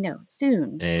sad? I know.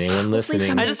 Soon. Anyone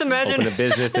listening? I just imagine open a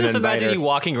business and imagine you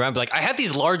walking around, be like, I have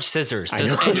these large scissors.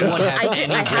 Does anyone have any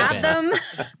ribbon? I have them.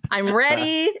 I'm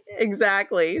ready.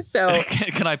 Exactly. So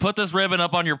can I put this ribbon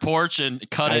up on your porch and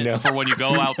cut it for when you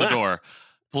go out the door?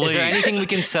 Please. Is there anything we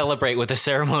can celebrate with a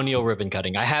ceremonial ribbon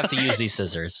cutting? I have to use these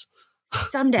scissors.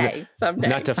 Someday.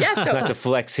 Not to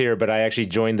flex here, but I actually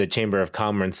joined the Chamber of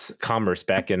Commerce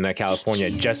back in California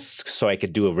just so I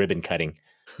could do a ribbon cutting.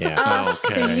 Yeah.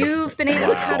 So you've been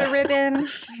able to cut a ribbon?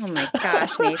 Oh my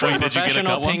gosh, Nathan. From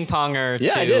professional ping ponger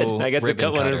to I did. I got to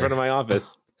cut one in front of my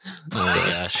office. Oh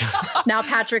my gosh. Now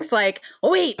Patrick's like,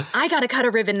 oh wait, I got to cut a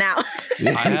ribbon now.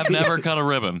 I have never cut a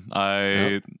ribbon.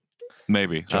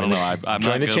 Maybe. I don't know. I'm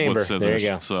not good with scissors. There you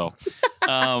go. So,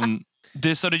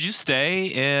 did you stay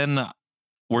in?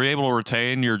 Were you able to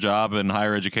retain your job in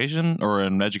higher education or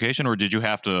did you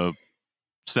have to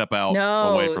step out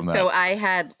away from that? So I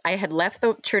had left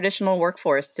the traditional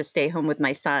workforce to stay home with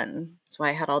my son. That's why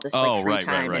I had all this free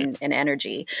time and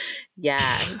energy.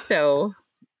 Yeah. So,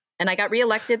 and I got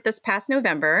reelected this past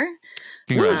November.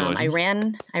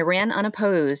 Congratulations. I ran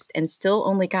unopposed and still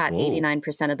only got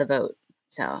 89% of the vote.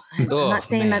 So I'm not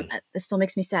saying that this still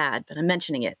makes me sad, but I'm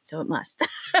mentioning it, so it must.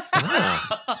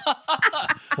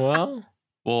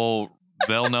 Well,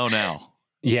 they'll know now.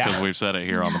 Yeah, because we've said it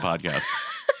here on the podcast.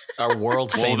 Our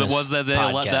world famous. Was that they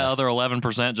let that other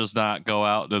 11% just not go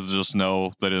out? Does it just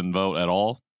know they didn't vote at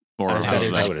all? Or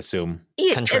I would assume.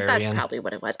 Yeah, that's probably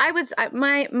what it was.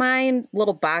 My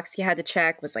little box you had to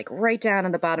check was like right down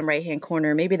in the bottom right hand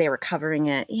corner. Maybe they were covering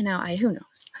it. You know, who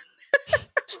knows.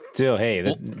 Still,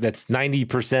 hey, that's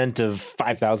 90% of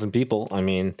 5,000 people. I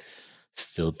mean,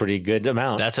 still a pretty good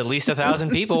amount. That's at least 1,000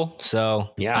 people.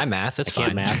 So yeah, I math. It's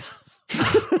fine. Math.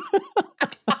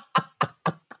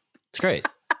 It's great.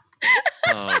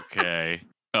 Okay.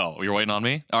 Oh, you're waiting on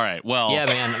me? All right. Well, Yeah,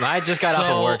 man. I just got off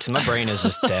of work, so my brain is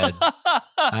just dead.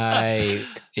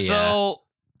 So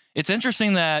it's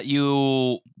interesting that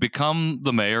you become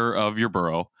the mayor of your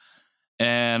borough,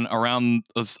 and around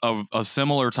a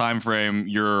similar time frame,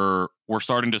 we're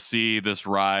starting to see this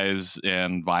rise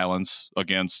in violence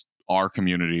against our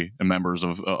community and members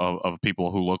of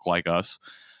people who look like us.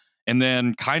 And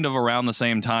then kind of around the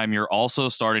same time, you're also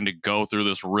starting to go through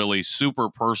this really super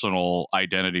personal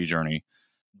identity journey.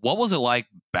 What was it like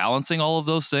balancing all of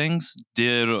those things?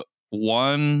 Did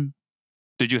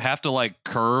you have to like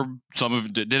curb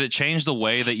did it change the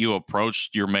way that you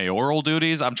approached your mayoral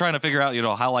duties? I'm trying to figure out,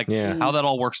 how that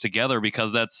all works together,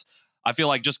 because I feel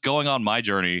like just going on my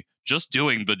journey, just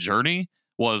doing the journey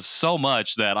was so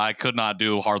much that I could not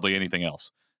do hardly anything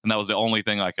else. And that was the only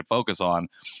thing I could focus on.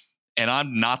 And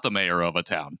I'm not the mayor of a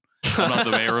town. I'm not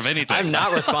the mayor of anything. I'm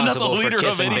not responsible for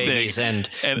kissing babies and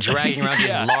dragging around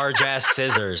these large ass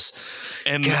scissors.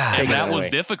 And that was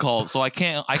difficult. So I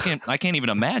can't even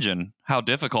imagine how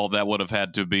difficult that would have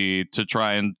had to be to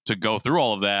try and to go through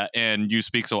all of that. And you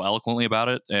speak so eloquently about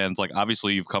it. And it's like,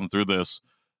 obviously you've come through this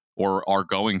or are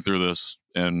going through this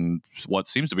in what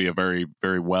seems to be a very,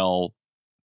 very well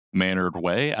mannered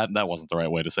way. That wasn't the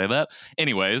right way to say that.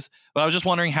 Anyways, but I was just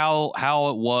wondering how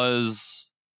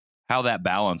that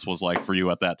balance was like for you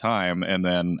at that time, and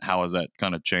then how has that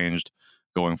kind of changed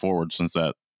going forward since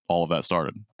all of that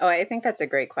started? Oh, I think that's a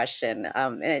great question.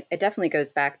 And it definitely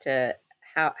goes back to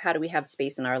how do we have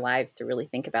space in our lives to really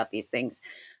think about these things.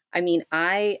 I mean,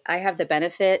 I have the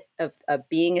benefit of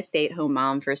being a stay-at-home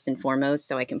mom first and foremost,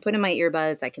 so I can put in my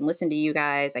earbuds, I can listen to you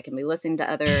guys, I can be listening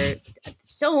to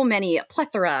a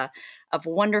plethora of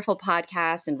wonderful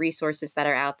podcasts and resources that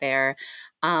are out there.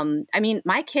 I mean,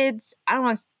 my kids,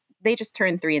 they just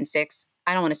turned 3 and 6.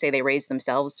 I don't want to say they raised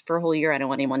themselves for a whole year. I don't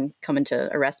want anyone coming to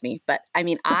arrest me. But I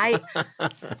mean,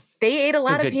 they ate a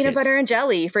lot of peanut butter and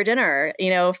jelly for dinner,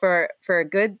 for a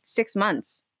good 6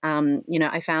 months.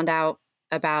 I found out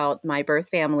about my birth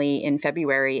family in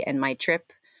February, and my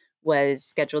trip was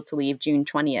scheduled to leave June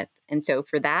 20th. And so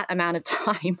for that amount of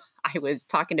time, I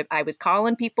was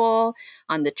calling people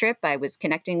on the trip. I was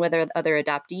connecting with other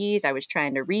adoptees. I was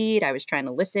trying to read. I was trying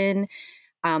to listen.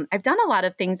 I've done a lot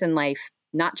of things in life,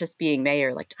 not just being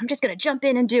mayor, like I'm just going to jump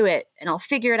in and do it and I'll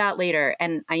figure it out later.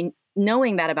 And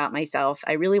knowing that about myself,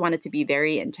 I really wanted to be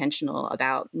very intentional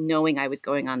about knowing I was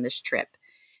going on this trip.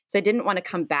 So I didn't want to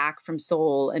come back from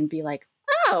Seoul and be like,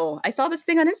 oh, I saw this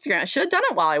thing on Instagram. I should have done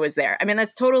it while I was there. I mean,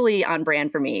 that's totally on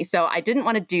brand for me. So I didn't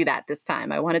want to do that this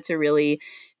time. I wanted to really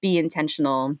be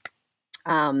intentional.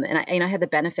 And I had the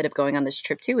benefit of going on this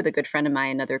trip too with a good friend of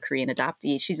mine, another Korean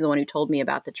adoptee. She's the one who told me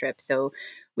about the trip. So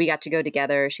we got to go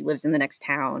together. She lives in the next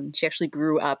town. She actually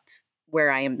grew up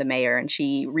where I am the mayor, and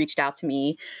she reached out to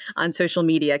me on social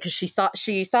media because she saw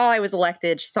I was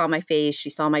elected. She saw my face. She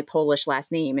saw my Polish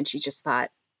last name, and she just thought,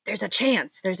 there's a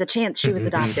chance she was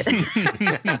adopted.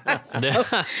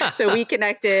 so we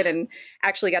connected and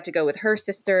actually got to go with her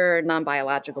sister,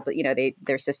 non-biological, but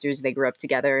they're sisters, they grew up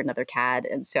together, another CAD.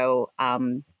 And so,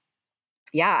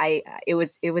 it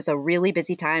was a really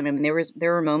busy time. I mean,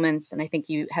 there were moments, and I think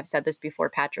you have said this before,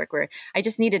 Patrick, where I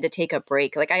just needed to take a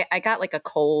break. Like I got like a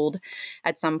cold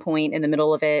at some point in the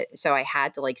middle of it. So I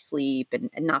had to like sleep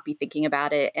and not be thinking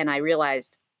about it. And I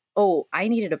realized, I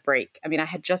needed a break. I mean, I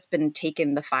had just been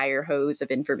taking the fire hose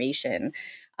of information.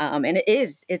 And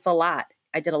it's a lot.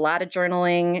 I did a lot of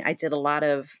journaling. I did a lot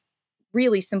of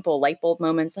really simple light bulb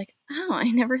moments like,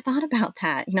 I never thought about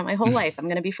that. My whole life, I'm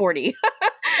going to be 40,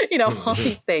 all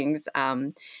these things.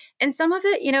 And some of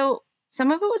it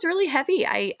was really heavy.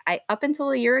 I up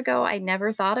until a year ago, I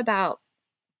never thought about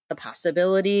the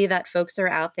possibility that folks are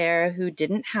out there who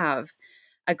didn't have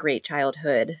a great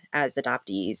childhood as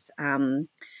adoptees.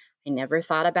 I never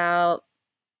thought about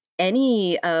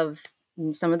any of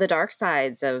some of the dark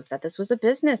sides of that this was a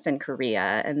business in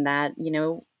Korea, and that,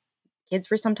 kids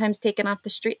were sometimes taken off the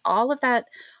street. All of that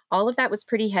was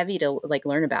pretty heavy to like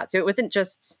learn about. So it wasn't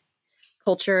just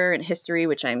culture and history,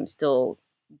 which I'm still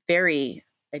I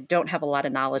don't have a lot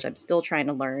of knowledge. I'm still trying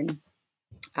to learn,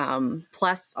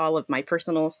 plus all of my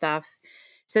personal stuff.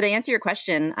 So to answer your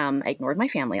question, I ignored my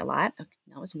family a lot.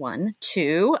 That was 1.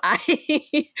 2,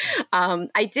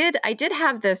 I did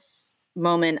have this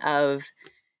moment of,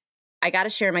 I got to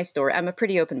share my story. I'm a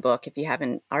pretty open book, if you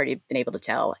haven't already been able to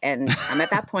tell. And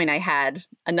at that point, I had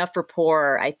enough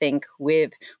rapport, I think,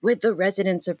 with the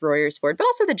residents of Royersford, but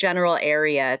also the general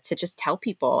area, to just tell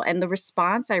people. And the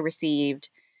response I received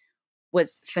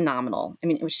was phenomenal. I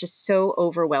mean, it was just so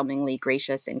overwhelmingly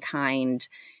gracious and kind.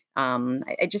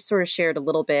 I just sort of shared a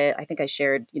little bit. I think I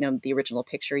shared, the original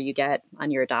picture you get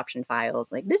on your adoption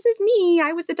files. Like, this is me.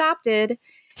 I was adopted.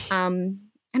 And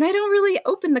I don't really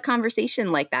open the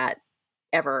conversation like that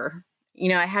ever.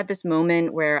 I had this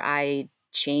moment where I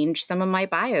changed some of my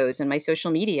bios and my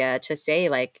social media to say,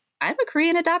 like, I'm a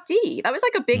Korean adoptee. That was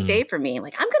like a big day for me.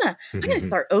 Like, I'm gonna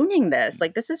start owning this.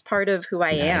 Like, this is part of who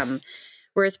I am.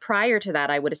 Whereas prior to that,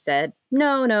 I would have said,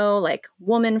 no, like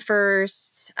woman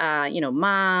first,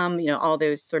 mom, all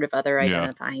those sort of other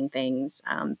identifying things.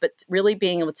 But really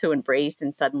being able to embrace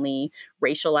and suddenly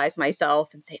racialize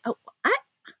myself and say, oh,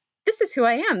 this is who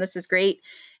I am. This is great.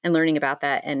 And learning about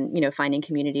that and, finding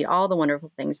community, all the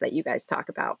wonderful things that you guys talk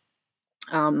about.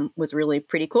 Was really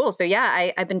pretty cool. So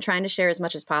yeah, I've been trying to share as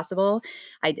much as possible.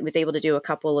 I was able to do a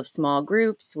couple of small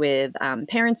groups with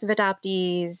parents of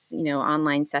adoptees,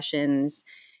 online sessions.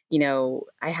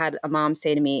 I had a mom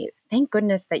say to me, thank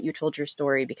goodness that you told your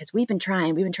story because we've been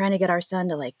trying to get our son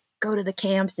to like go to the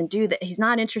camps and do that. He's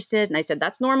not interested. And I said,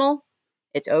 that's normal.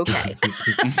 It's okay.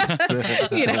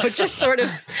 Just sort of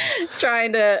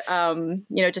trying to,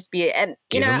 just be, and,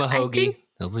 give him a hoagie.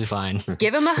 He'll be fine.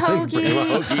 Give him a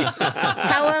hoagie.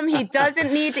 Tell him he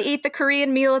doesn't need to eat the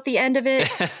Korean meal at the end of it.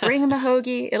 Bring him a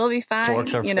hoagie. It'll be fine.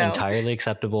 Forks are entirely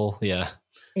acceptable. Yeah.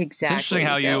 Exactly. It's interesting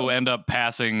how you end up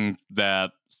passing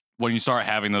that when you start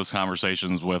having those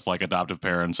conversations with like adoptive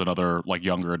parents and other like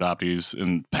younger adoptees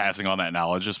and passing on that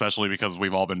knowledge, especially because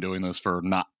we've all been doing this for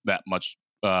not that much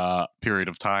period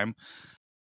of time.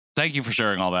 Thank you for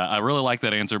sharing all that. I really like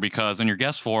that answer because in your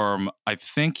guest form, I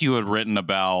think you had written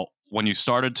about when you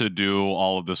started to do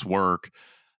all of this work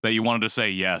that you wanted to say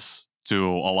yes to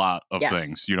a lot of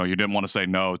things. You didn't want to say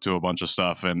no to a bunch of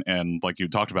stuff. And like you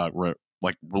talked about,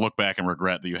 look back and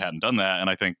regret that you hadn't done that. And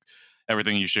I think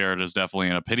everything you shared is definitely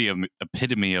an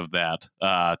epitome of that,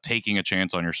 taking a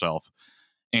chance on yourself.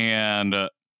 And,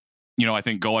 I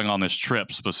think going on this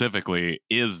trip specifically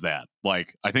is that.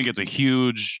 Like, I think it's a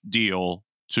huge deal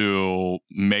to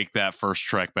make that first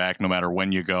trek back, no matter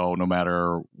when you go, no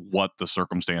matter what the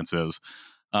circumstance is.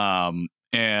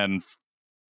 And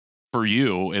for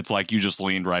you, it's like you just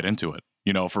leaned right into it.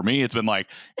 For me, it's been like,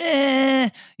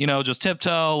 just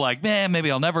tiptoe, like, man,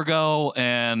 maybe I'll never go.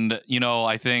 And,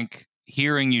 I think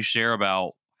hearing you share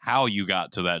about how you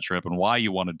got to that trip and why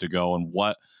you wanted to go and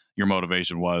what your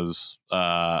motivation was,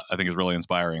 I think is really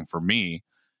inspiring for me.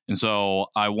 And so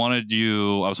I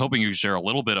was hoping you could share a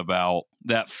little bit about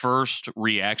that first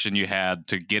reaction you had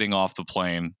to getting off the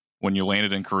plane when you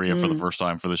landed in Korea for the first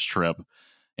time for this trip.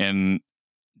 And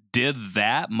did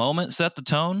that moment set the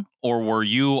tone, or were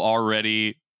you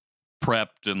already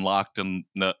prepped and locked and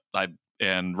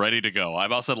ready to go? I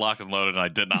about said locked and loaded, and I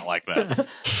did not like that.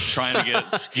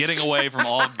 Getting away from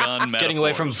all gun metaphors. Getting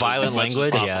away from violent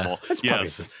language.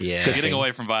 Yeah. Getting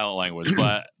away from violent language.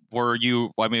 But were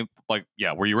you, were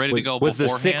you ready to go was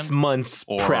beforehand? Was the 6 months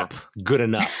prep good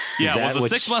enough? Was the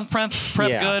 6 month prep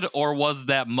good, or was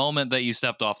that moment that you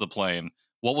stepped off the plane,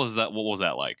 what was that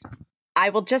like? I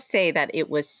will just say that it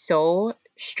was so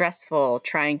stressful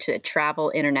trying to travel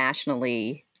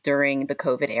internationally during the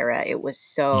COVID era. It was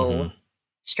so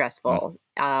stressful.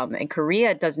 And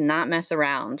Korea does not mess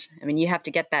around. I mean, you have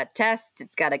to get that test.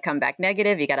 It's got to come back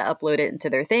negative. You got to upload it into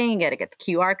their thing. You got to get the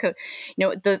QR code.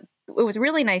 It was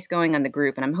really nice going on the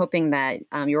group. And I'm hoping that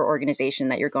your organization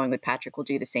that you're going with, Patrick, will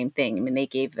do the same thing. I mean, they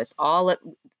gave us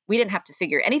we didn't have to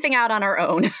figure anything out on our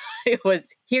own. It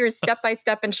was, here's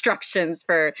step-by-step instructions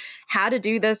for how to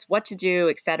do this, what to do,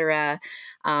 et cetera.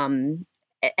 And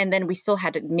then we still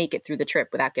had to make it through the trip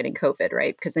without getting COVID,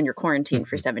 right? Because then you're quarantined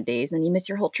for 7 days and you miss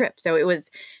your whole trip. So it was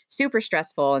super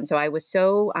stressful. And so I was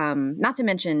so, not to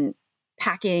mention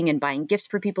packing and buying gifts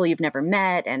for people you've never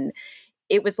met. And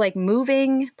it was like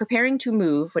preparing to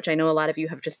move, which I know a lot of you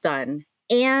have just done,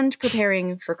 and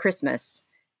preparing for Christmas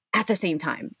at the same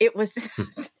time. It was,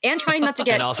 and trying not to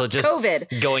get and also just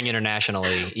COVID. Going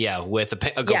internationally, with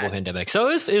a global pandemic. So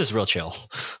it was real chill.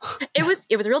 It was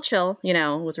real chill,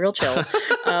 it was real chill.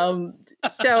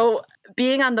 So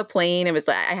being on the plane,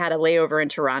 I had a layover in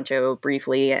Toronto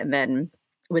briefly, and then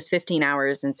it was 15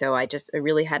 hours. And so I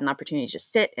really had an opportunity to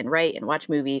just sit and write and watch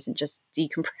movies and just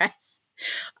decompress.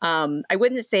 I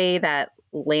wouldn't say that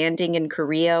landing in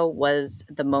Korea was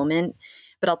the moment,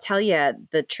 but I'll tell you,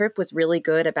 the trip was really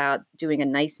good about doing a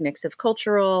nice mix of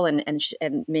cultural and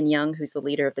Min Young, who's the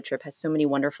leader of the trip, has so many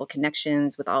wonderful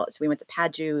connections with all. So we went to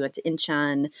Paju, we went to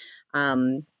Incheon.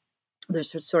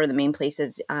 There's sort of the main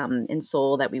places in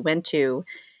Seoul that we went to.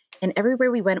 And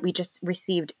everywhere we went, we just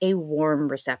received a warm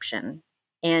reception.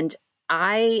 And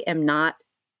I am not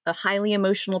a highly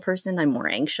emotional person. I'm more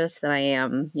anxious than I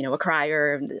am, a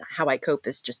crier. How I cope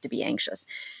is just to be anxious.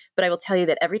 But I will tell you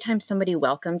that every time somebody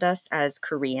welcomed us as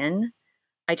Korean,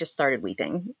 I just started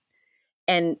weeping.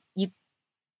 And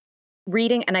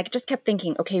reading, and I just kept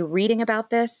thinking, okay, reading about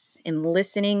this and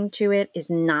listening to it is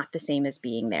not the same as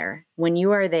being there. When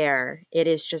you are there, it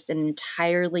is just an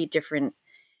entirely different,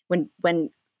 when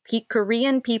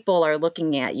Korean people are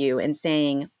looking at you and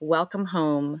saying, welcome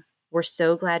home. We're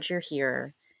so glad you're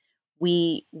here.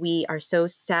 We are so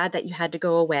sad that you had to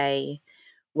go away.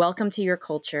 Welcome to your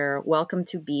culture. Welcome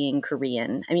to being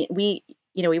Korean. I mean, we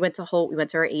went to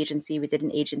our agency. We did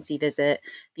an agency visit.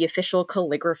 The official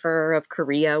calligrapher of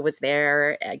Korea was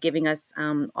there, giving us,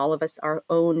 all of us, our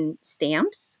own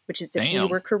stamps, which is if we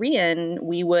were Korean,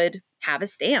 we would have a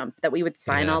stamp that we would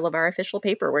sign all of our official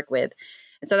paperwork with.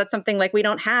 And so that's something like we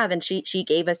don't have. And she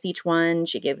gave us each one.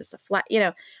 She gave us a flat,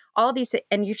 all these.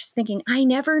 And you're just thinking, I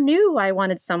never knew I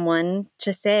wanted someone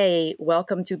to say,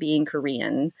 welcome to being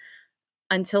Korean,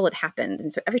 until it happened.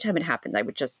 And so every time it happened, I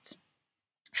would just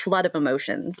flood of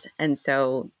emotions. And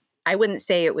so I wouldn't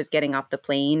say it was getting off the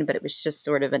plane, but it was just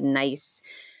sort of a nice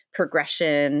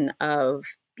progression of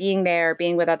being there,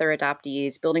 being with other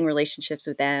adoptees, building relationships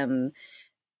with them,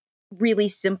 really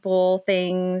simple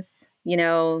things.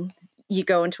 You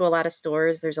go into a lot of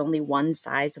stores, there's only one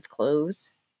size of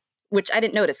clothes, which I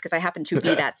didn't notice because I happen to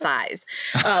be that size.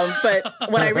 But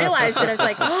when I realized it, I was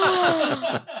like,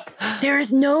 oh,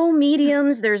 there's no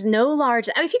mediums, there's no large.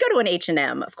 I mean, if you go to an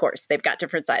H&M, of course, they've got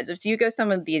different sizes. So you go some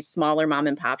of these smaller mom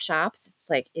and pop shops, it's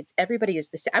like, everybody is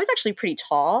the same. I was actually pretty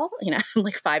tall, I'm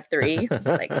like 5'3". It's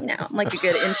like, I'm like a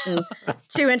good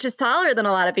 2 inches taller than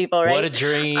a lot of people, right? What a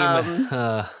dream.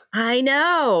 I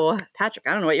know. Patrick,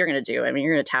 I don't know what you're going to do. I mean,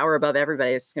 you're going to tower above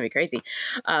everybody. It's going to be crazy.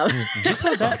 Did you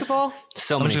play basketball?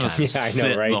 So many times. Yeah, I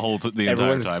know, right? The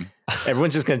entire time.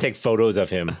 Everyone's just going to take photos of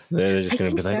him. They're just going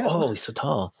to be like, oh, he's so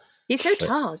tall. He's so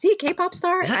tall. Is he a K-pop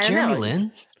star? Is that Jeremy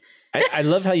Lin? I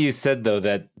love how you said, though,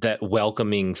 that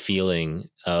welcoming feeling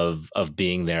of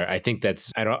being there. I think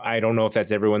that's, I don't know if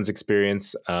that's everyone's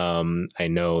experience. I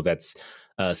know that's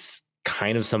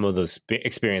kind of some of the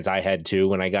experience I had too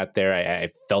when I got there. I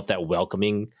felt that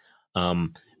welcoming, but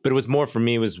it was more for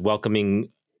me. It was welcoming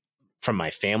from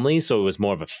my family, so it was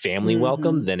more of a family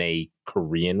welcome than a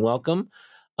Korean welcome.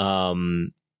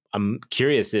 I'm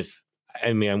curious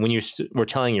when you were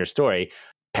telling your story,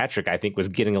 Patrick, I think, was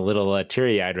getting a little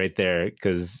teary-eyed right there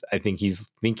because I think he's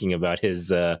thinking about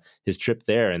his trip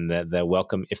there and the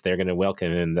welcome, if they're going to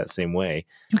welcome him that same way.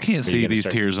 You can't see these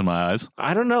tears in my eyes.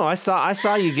 I don't know. I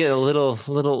saw you get a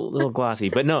little glossy,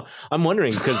 but no, I'm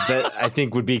wondering because that I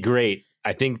think would be great.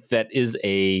 I think that is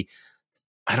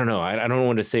I don't know. I don't know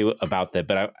what to say about that,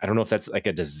 but I don't know if that's like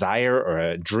a desire or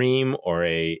a dream or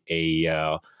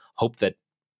a hope that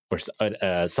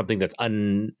or something that's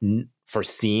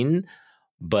unforeseen.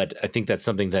 But I think that's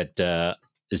something that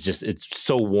is just, it's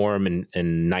so warm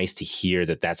and nice to hear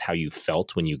that that's how you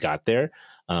felt when you got there.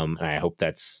 And I hope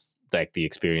that's like the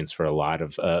experience for a lot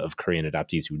of Korean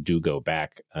adoptees who do go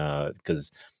back,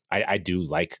 because I do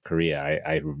like Korea.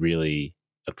 I really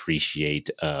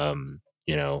appreciate,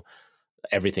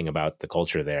 everything about the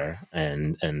culture there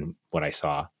and what I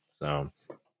saw. So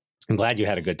I'm glad you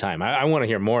had a good time. I want to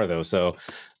hear more though. So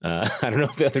I don't know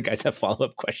if the other guys have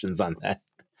follow-up questions on that.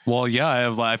 Well,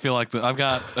 yeah, I feel like I've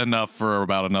got enough for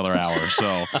about another hour.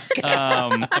 So,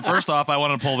 first off, I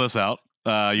want to pull this out.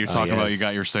 You're talking about you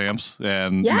got your stamps,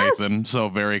 and Nathan so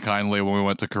very kindly when we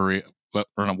went to Korea, we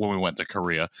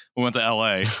went to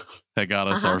LA. They got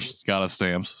us got us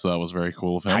stamps, so that was very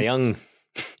cool of him.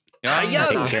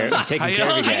 Taking care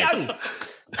of you guys.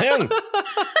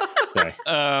 Sorry.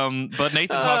 But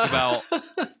Nathan talked about,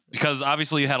 because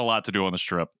obviously you had a lot to do on this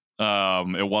trip.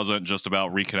 It wasn't just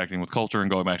about reconnecting with culture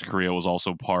and going back to Korea. It was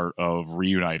also part of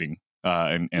reuniting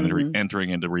and entering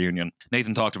into reunion.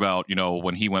 Nathan talked about,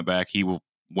 when he went back, he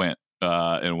went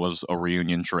and it was a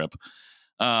reunion trip.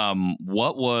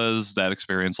 What was that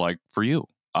experience like for you?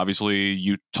 Obviously,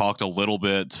 you talked a little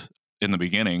bit in the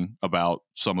beginning about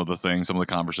some of the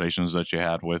conversations that you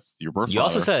had with your birth father. You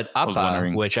also said Appa,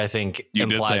 which I think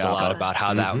implies a lot about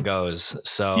how that goes.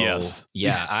 So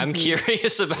yeah, I'm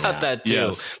curious about that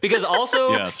too. Because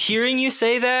also hearing you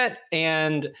say that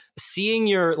and seeing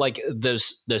your, like the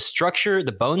structure,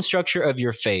 the bone structure of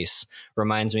your face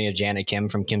reminds me of Janet Kim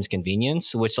from Kim's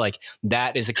Convenience, which like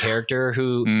that is a character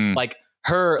who like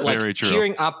her, like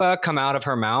hearing Appa come out of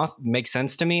her mouth makes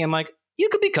sense to me. I'm like, you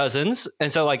could be cousins.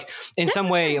 And so like in some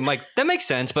way I'm like, that makes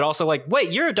sense, but also like,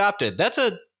 wait, you're adopted. That's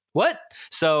a what?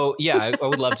 So yeah, I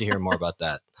would love to hear more about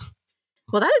that.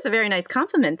 Well, that is a very nice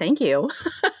compliment. Thank you.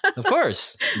 Of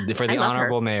course. For the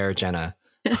Honorable Mayor Jenna.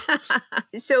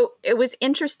 So it was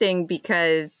interesting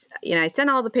because, I sent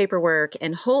all the paperwork,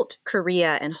 and Holt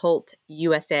Korea and Holt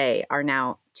USA are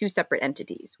now two separate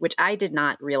entities, which I did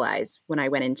not realize when I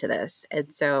went into this.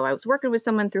 And so I was working with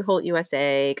someone through Holt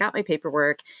USA, got my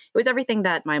paperwork. It was everything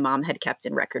that my mom had kept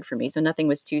in record for me. So nothing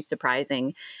was too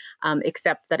surprising,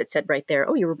 except that it said right there,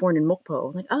 oh, you were born in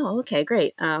Mokpo. I'm like, oh, okay,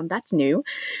 great. That's new,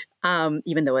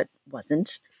 even though it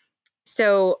wasn't.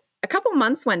 So a couple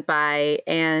months went by,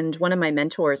 and one of my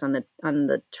mentors on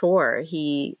the tour,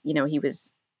 he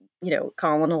was,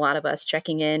 calling a lot of us,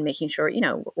 checking in, making sure,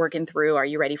 working through, are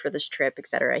you ready for this trip, et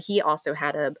cetera. He also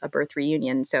had a birth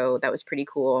reunion, so that was pretty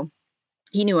cool.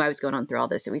 He knew I was going on through all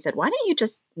this, so he said, why don't you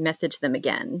just message them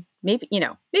again? Maybe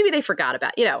they forgot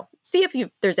about, see if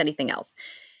there's anything else.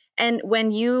 And when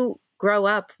you grow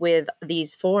up with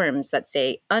these forms that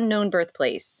say unknown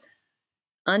birthplace,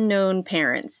 unknown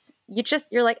parents,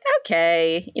 you're like,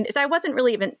 okay. So I wasn't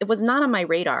really it was not on my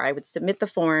radar. I would submit the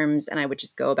forms and I would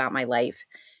just go about my life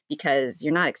because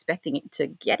you're not expecting to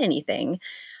get anything.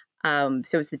 So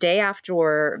it was the day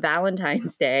after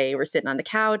Valentine's Day. We're sitting on the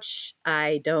couch.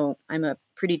 I'm a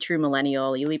pretty true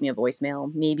millennial. You leave me a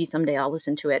voicemail. Maybe someday I'll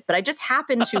listen to it. But I just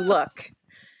happened to look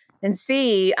and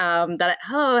see that,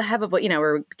 I have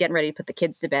we're getting ready to put the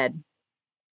kids to bed.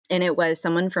 And it was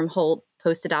someone from Holt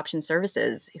Post-Adoption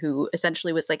Services who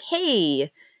essentially was like,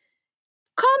 hey,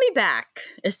 call me back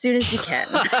as soon as you can.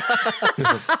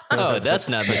 Oh, that's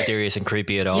not mysterious and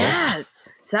creepy at all. Yes.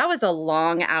 So that was a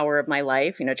long hour of my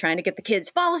life, trying to get the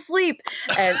kids fall asleep.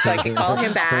 And so I could call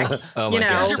him back. Oh my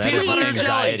gosh, that is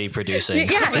anxiety producing.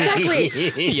 Yeah, exactly.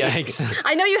 Yikes.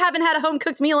 I know you haven't had a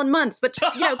home-cooked meal in months, but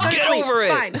just, go to Get sleep. over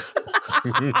It's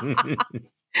it. fine.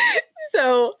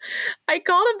 So I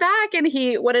called him back, and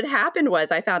what had happened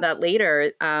was, I found out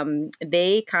later,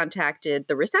 they contacted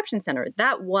the reception center.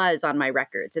 That was on my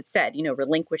records. It said,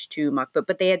 relinquished to Mokpo,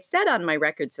 but they had said on my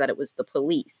records that it was the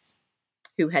police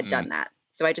who had done that.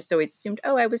 So I just always assumed,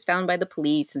 I was found by the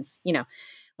police, and well,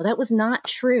 that was not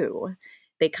true.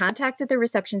 They contacted the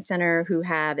reception center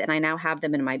and I now have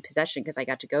them in my possession because I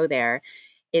got to go there.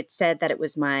 It said that it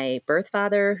was my birth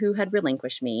father who had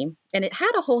relinquished me, and it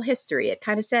had a whole history. It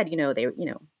kind of said,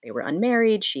 they were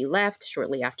unmarried. She left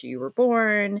shortly after you were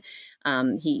born.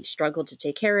 He struggled to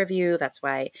take care of you. That's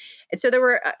why. And so there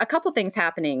were a couple things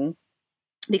happening,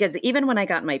 because even when I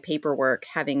got my paperwork,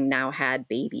 having now had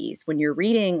babies, when you're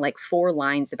reading like 4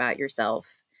 lines about yourself,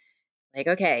 like,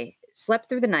 okay, slept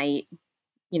through the night.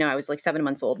 I was like 7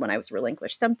 months old when I was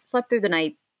relinquished. Slept through the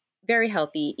night, very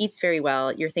healthy, eats very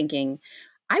well. You're thinking,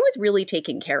 I was really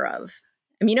taken care of.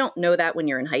 I mean, you don't know that when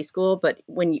you're in high school, but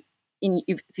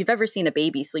if you've ever seen a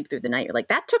baby sleep through the night, you're like,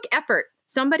 that took effort.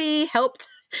 Somebody helped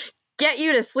get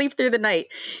you to sleep through the night.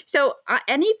 So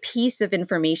any piece of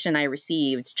information I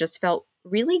received just felt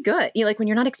really good. Like when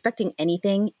you're not expecting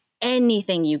anything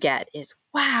you get is,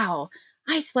 wow,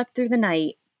 I slept through the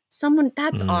night.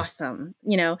 That's awesome.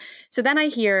 So then I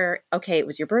hear, okay, it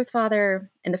was your birth father.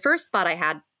 And the first thought I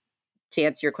had to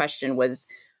answer your question was,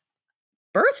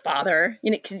 birth father,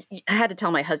 because I had to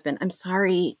tell my husband, I'm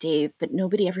sorry, Dave, but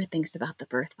nobody ever thinks about the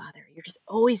birth father. You're just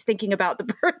always thinking about the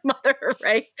birth mother,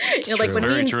 right? Like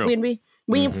when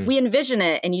we envision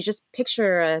it, and you just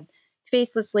picture a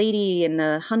faceless lady in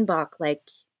a hanbok, like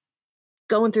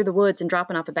going through the woods and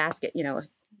dropping off a basket.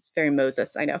 It's very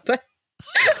Moses, I know, but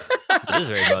it is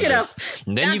very Moses.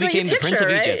 And then you became the Prince of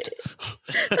Egypt.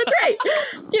 That's right.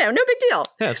 No big deal.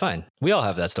 Yeah, it's fine. We all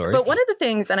have that story. But one of the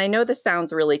things, and I know this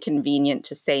sounds really convenient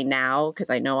to say now because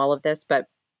I know all of this, but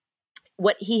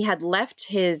what he had left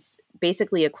his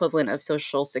basically equivalent of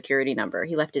social security number.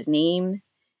 He left his name,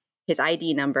 his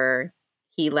ID number.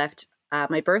 He left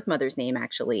my birth mother's name,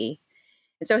 actually.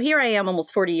 And so here I am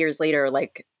almost 40 years later,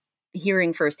 like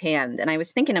hearing firsthand. And I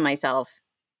was thinking to myself,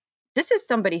 this is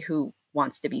somebody who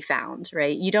wants to be found,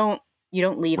 right? You don't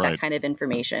leave that kind of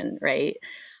information, right?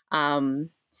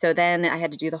 So then I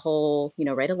had to do the whole,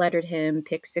 write a letter to him,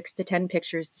 pick 6 to 10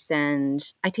 pictures to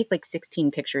send. I take like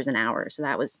 16 pictures an hour. So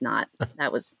that was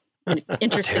an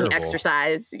interesting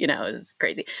exercise. It was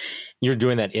crazy. You're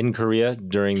doing that in Korea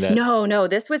during that? No,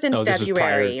 this was in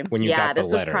February. This was when you got the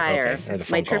letter. Was prior. Okay,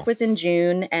 my trip was in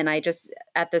June, and I just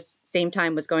at the same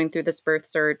time was going through this birth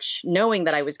search, knowing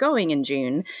that I was going in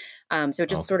June. So it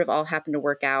just sort of all happened to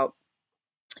work out.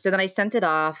 So then I sent it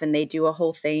off, and they do a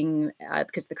whole thing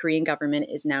because the Korean government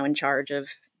is now in charge of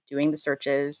doing the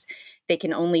searches. They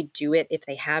can only do it if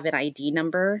they have an ID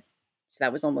number. So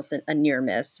that was almost a near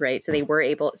miss, right? So they were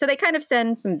able, so they kind of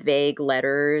send some vague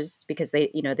letters because they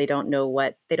don't know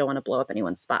they don't want to blow up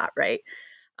anyone's spot, right?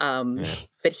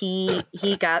 But he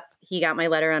got my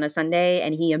letter on a Sunday,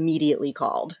 and he immediately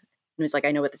called. was like,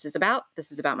 I know what this is about.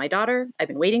 This is about my daughter. I've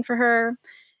been waiting for her.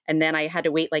 And then I had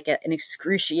to wait like an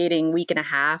excruciating week and a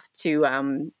half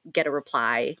to get a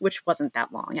reply, which wasn't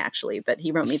that long actually, but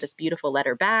he wrote me this beautiful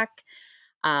letter back.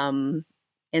 And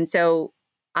so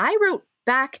I wrote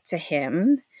back to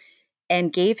him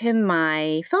and gave him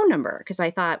my phone number because I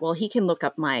thought, well, he can look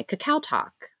up my Kakao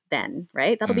Talk then,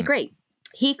 right? That'll be great.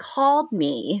 He called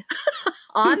me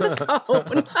on the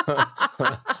phone.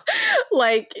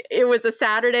 Like it was a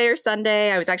Saturday or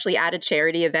Sunday. I was actually at a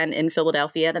charity event in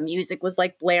Philadelphia. The music was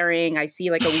like blaring. I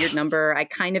see like a weird number. I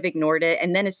kind of ignored it.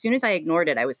 And then as soon as I ignored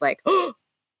it, I was like, oh,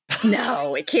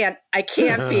 no, I can't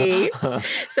be.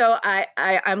 So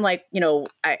I'm like,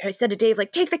 I said to Dave,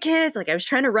 like, take the kids. Like I was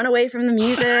trying to run away from the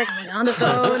music on the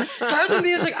phone. Start the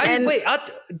music. Wait,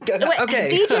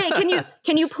 okay. DJ,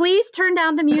 can you please turn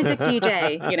down the music,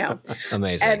 DJ?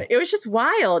 Amazing. And it was just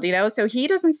wild, So he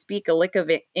doesn't speak a lick of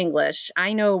English.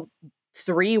 I know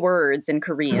 3 words in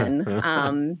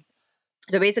Korean.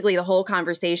 So basically the whole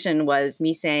conversation was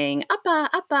me saying, "Appa,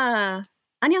 appa.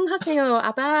 안녕하세요,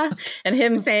 아빠," and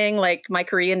him saying like my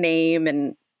Korean name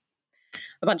and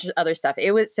a bunch of other stuff.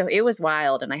 It was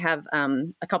wild. And I have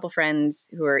a couple friends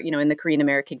who are, in the Korean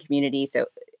American community. So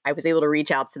I was able to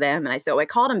reach out to them. And I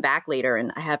called him back later.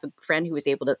 And I have a friend who was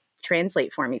able to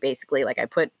translate for me, basically. Like I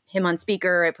put him on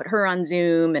speaker, I put her on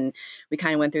Zoom, and we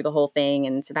kind of went through the whole thing.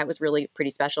 And so that was really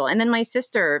pretty special. And then my half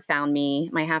sister found me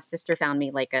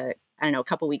like a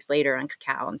couple weeks later on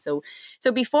Kakao. And so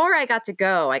before I got to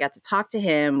go, I got to talk to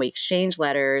him. We exchanged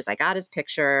letters. I got his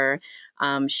picture.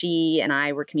 She and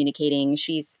I were communicating.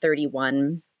 She's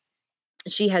 31.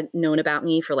 She had known about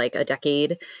me for like a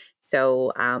decade.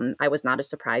 So I was not a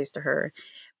surprise to her,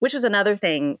 which was another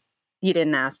thing you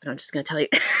didn't ask, but I'm just going to tell you.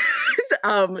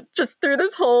 Just through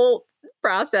this whole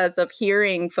process of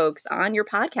hearing folks on your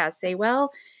podcast say,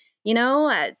 well,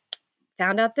 I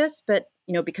found out this, but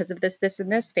because of this,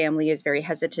 and this, family is very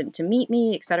hesitant to meet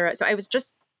me, et cetera. So I was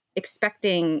just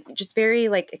very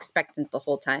like expectant the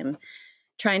whole time,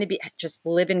 trying to just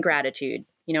live in gratitude.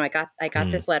 I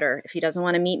got this letter. If he doesn't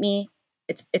want to meet me,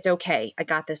 it's okay. I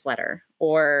got this letter.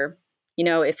 Or,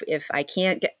 if I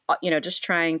can't get, just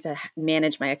trying to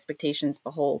manage my expectations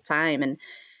the whole time. And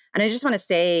I just want to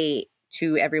say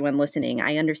to everyone listening,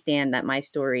 I understand that my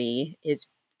story is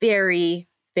very,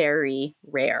 very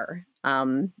rare.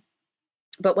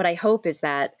 But what I hope is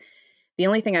that the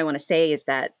only thing I want to say is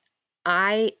that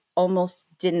I almost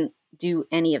didn't do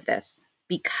any of this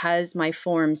because my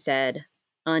form said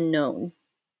unknown,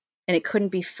 and it couldn't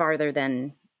be farther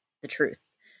than the truth.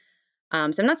 So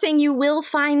I'm not saying you will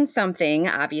find something.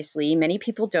 Obviously, many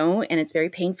people don't, and it's very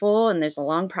painful, and there's a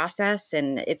long process,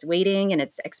 and it's waiting, and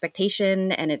it's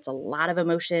expectation, and it's a lot of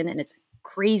emotion, and it's a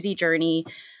crazy journey.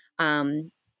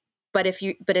 But if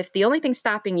the only thing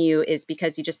stopping you is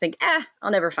because you just think, I'll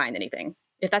never find anything.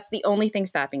 If that's the only thing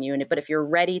stopping you, but if you're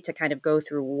ready to kind of go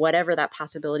through whatever that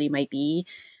possibility might be,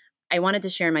 I wanted to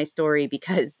share my story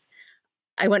because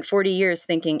I went 40 years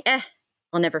thinking,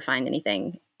 I'll never find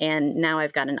anything. And now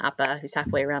I've got an appa who's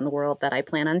halfway around the world that I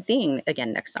plan on seeing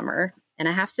again next summer, and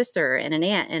a half sister and an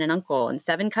aunt and an uncle and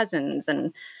 7 cousins.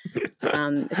 And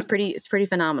it's pretty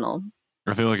phenomenal.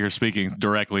 I feel like you're speaking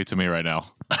directly to me right now.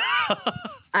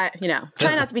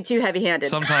 Try not to be too heavy-handed.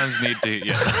 Sometimes need to,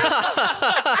 yeah.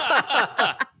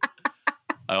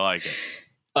 I like it.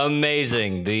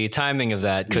 Amazing. The timing of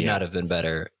that could not have been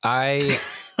better. I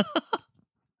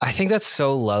think that's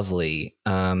so lovely.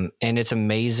 And it's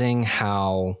amazing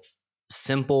how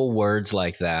simple words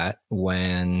like that,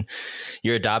 when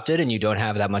you're adopted and you don't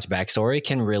have that much backstory,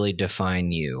 can really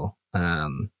define you.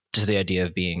 Just the idea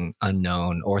of being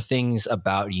unknown or things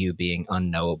about you being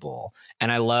unknowable. And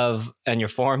I love, and your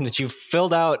form that you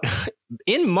filled out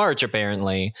in March,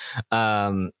 apparently,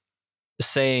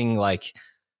 saying like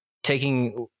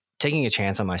taking a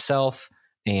chance on myself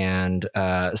and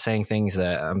saying things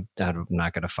that I'm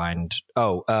not going to find.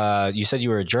 You said you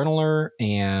were a journaler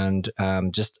and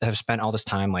just have spent all this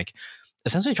time like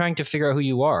essentially trying to figure out who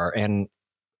you are, and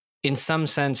in some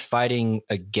sense fighting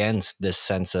against this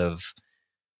sense of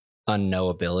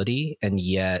unknowability. And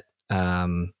yet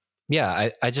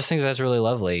I just think that's really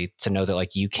lovely to know that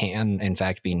like you can in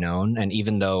fact be known, and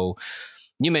even though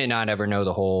you may not ever know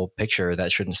the whole picture,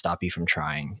 that shouldn't stop you from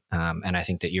trying. And I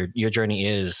think that your journey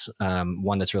is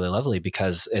one that's really lovely,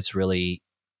 because it's really,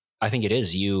 I think it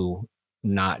is you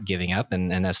not giving up,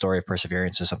 and that story of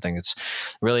perseverance is something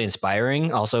that's really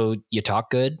inspiring. Also, you talk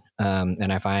good,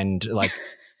 and I find like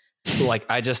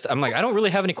I don't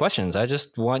really have any questions. I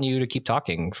just want you to keep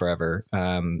talking forever.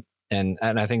 And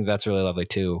I think that's really lovely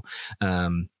too.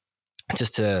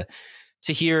 Just to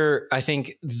hear, I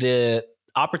think the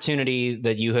opportunity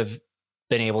that you have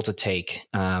been able to take,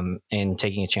 and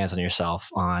taking a chance on yourself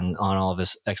on all of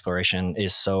this exploration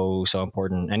is so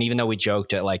important. And even though we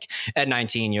joked at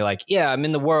 19, you're like, yeah, I'm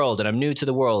in the world and I'm new to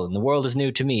the world and the world is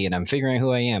new to me and I'm figuring out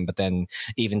who I am. But then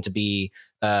even to be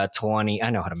 20, I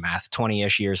know how to math,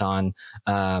 20-ish years on,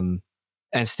 and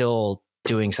still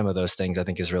doing some of those things, I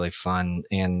think is really fun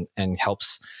and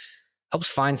helps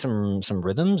find some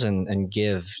rhythms and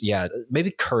give,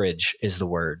 maybe courage is the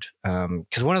word.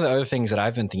 Because one of the other things that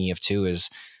I've been thinking of too is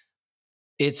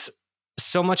it's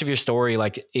so much of your story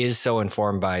is so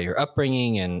informed by your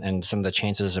upbringing and some of the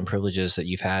chances and privileges that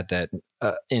you've had that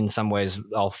in some ways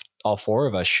all four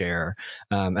of us share.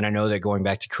 And I know that going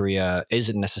back to Korea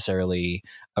isn't necessarily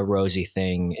a rosy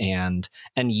thing, and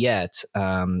yet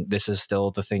this is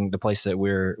still the place that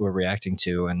we're reacting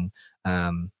to, and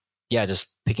just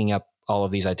picking up all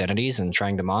of these identities and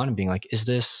trying them on and being like, is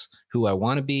this who I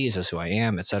want to be? Is this who I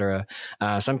am, etc.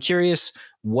 So I'm curious,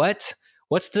 what's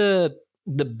the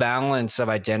balance of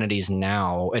identities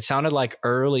now? It sounded like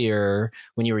earlier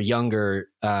when you were younger,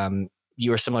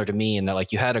 you were similar to me in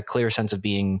that you had a clear sense of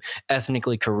being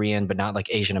ethnically Korean, but not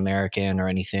Asian American or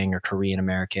anything, or Korean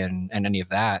American and any of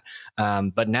that.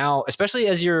 But now, especially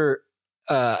as you're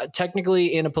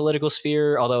technically in a political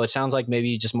sphere, although it sounds like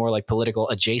maybe just more political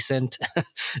adjacent.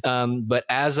 But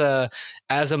as a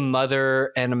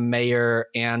mother and a mayor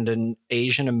and an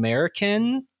Asian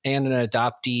American and an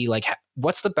adoptee,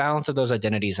 what's the balance of those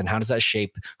identities and how does that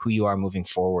shape who you are moving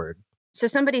forward? So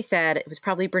somebody said, it was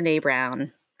probably Brene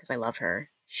Brown, because I love her.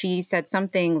 She said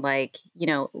something like,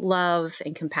 love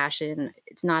and compassion,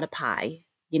 it's not a pie.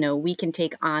 We can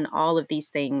take on all of these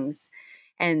things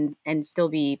and still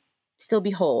be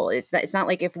whole. It's not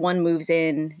like if one moves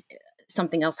in,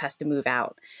 something else has to move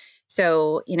out.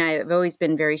 So, I've always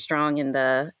been very strong and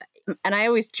I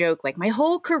always joke, my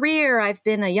whole career, I've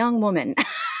been a young woman,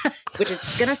 which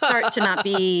is going to start to not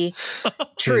be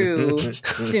true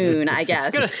soon, I guess.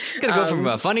 It's going to go from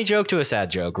a funny joke to a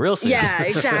sad joke real soon. Yeah,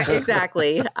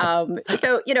 exactly.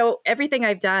 So, everything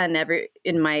I've done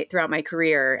throughout my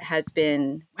career has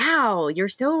been, wow, you're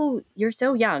so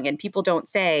young. And people don't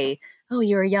say, oh,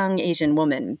 you're a young Asian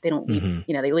woman. They don't leave,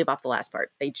 they leave off the last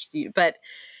part. They just, but,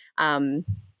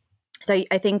 so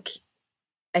I think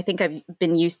I've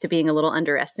been used to being a little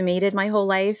underestimated my whole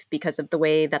life because of the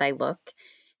way that I look.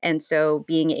 And so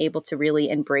being able to really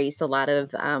embrace a lot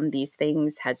of these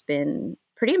things has been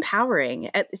pretty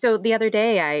empowering. So the other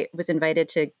day I was invited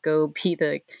to go be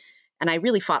and I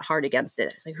really fought hard against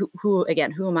it. It's like, who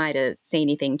am I to say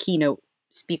anything keynote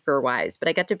speaker wise? But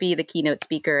I got to be the keynote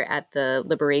speaker at the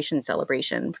Liberation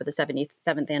Celebration for the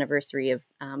 77th anniversary of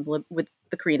with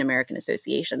the Korean American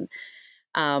Association.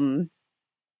 And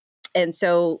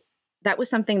so that was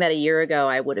something that a year ago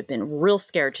I would have been real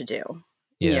scared to do.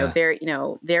 Yeah.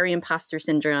 Very imposter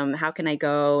syndrome. How can I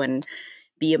go and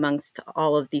be amongst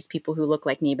all of these people who look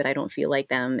like me, but I don't feel like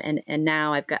them? And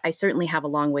now I certainly have a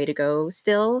long way to go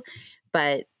still,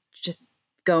 but just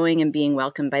going and being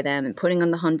welcomed by them and putting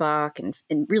on the hanbok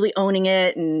and really owning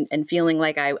it and feeling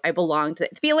like I belonged to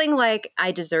it, feeling like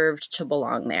I deserved to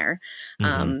belong there.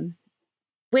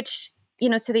 Which,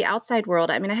 to the outside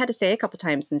world, I mean, I had to say a couple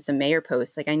times in some mayor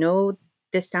posts, I know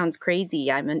this sounds crazy.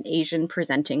 I'm an Asian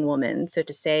presenting woman. So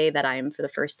to say that I'm for the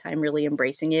first time really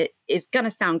embracing it is going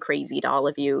to sound crazy to all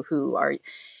of you who are.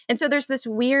 And so there's this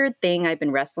weird thing I've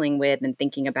been wrestling with and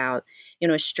thinking about,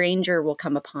 a stranger will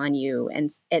come upon you.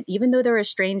 And even though they're a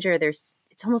stranger, it's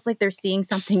almost like they're seeing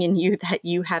something in you that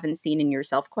you haven't seen in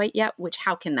yourself quite yet, which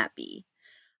how can that be?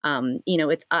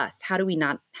 It's us. How do we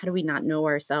not know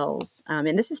ourselves?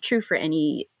 And this is true for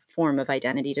any form of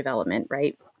identity development,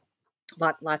 right?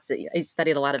 I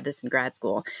studied a lot of this in grad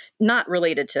school, not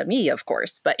related to me, of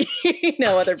course, but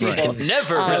other people. Right.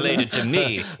 Never related to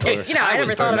me. I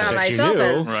never thought about myself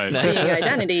as being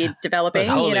identity developing. I was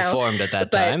wholly formed at that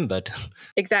time, but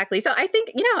exactly. So I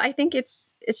think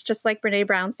it's just like Brene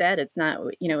Brown said. It's not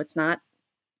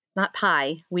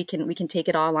pie. We can take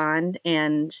it all on,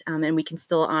 and we can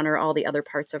still honor all the other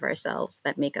parts of ourselves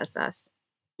that make us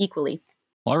equally.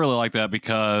 Well, I really like that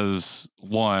because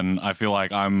one, I feel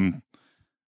like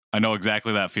I know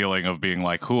exactly that feeling of being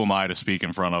like, who am I to speak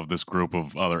in front of this group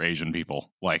of other Asian people?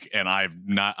 And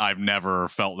I've never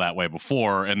felt that way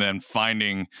before. And then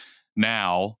finding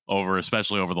now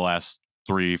especially over the last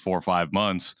 3, 4, 5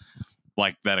 months,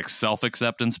 that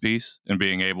self-acceptance piece and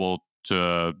being able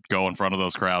to go in front of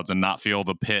those crowds and not feel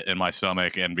the pit in my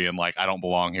stomach and being like, I don't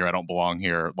belong here.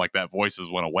 That voices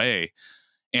went away.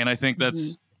 And I think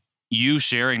that's you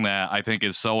sharing that, I think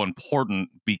is so important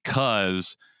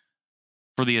because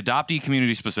for the adoptee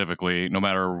community specifically, no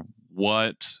matter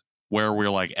what where we're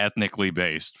like ethnically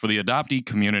based. For the adoptee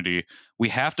community, we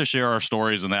have to share our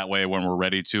stories in that way when we're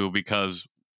ready to, because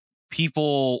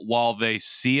people, while they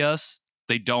see us,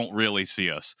 they don't really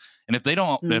see us. And if they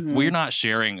don't, if we're not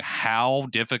sharing how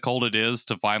difficult it is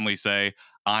to finally say,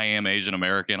 I am Asian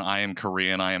American, I am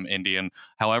Korean, I am Indian,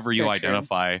 however you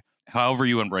identify, however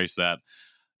you embrace that.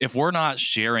 If we're not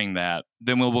sharing that,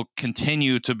 then we will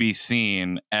continue to be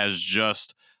seen as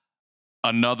just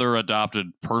another adopted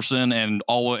person and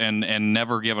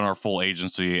never given our full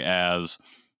agency as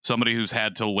somebody who's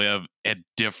had to live a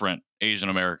different Asian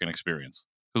American experience.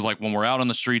 Because like when we're out on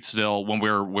the street still, when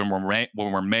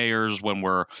we're mayors, when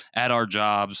we're at our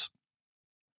jobs,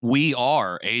 we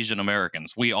are Asian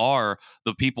Americans. We are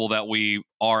the people that we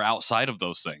are outside of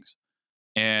those things.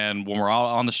 And when we're out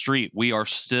on the street, we are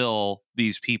still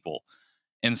these people.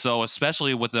 And so,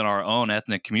 especially within our own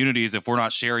ethnic communities, if we're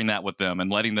not sharing that with them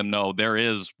and letting them know there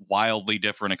is wildly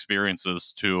different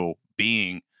experiences to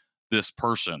being this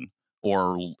person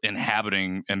or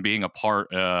inhabiting and being a part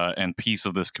and piece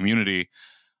of this community,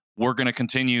 we're going to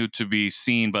continue to be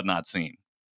seen but not seen,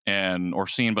 or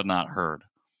seen but not heard.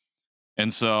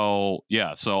 And so,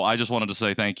 so I just wanted to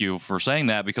say thank you for saying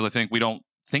that, because I think we don't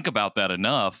think about that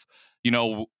enough. You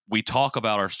know, we talk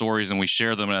about our stories and we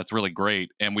share them, and that's really great.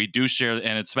 And we do share,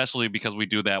 and especially because we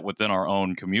do that within our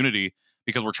own community,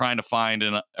 because we're trying to find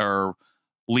or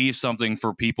leave something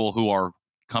for people who are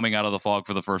coming out of the fog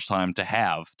for the first time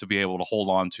to be able to hold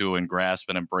on to and grasp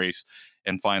and embrace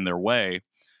and find their way.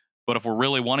 But if we're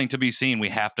really wanting to be seen, we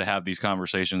have to have these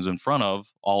conversations in front of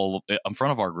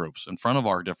our groups, in front of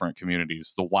our different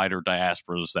communities, the wider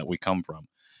diasporas that we come from.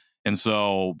 And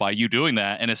so by you doing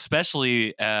that, and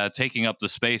especially taking up the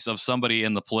space of somebody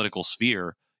in the political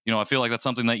sphere, you know, I feel like that's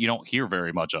something that you don't hear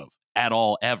very much of at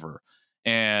all, ever.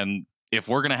 And if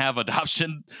we're going to have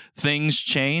adoption things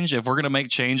change, if we're going to make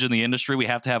change in the industry, we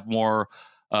have to have more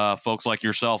folks like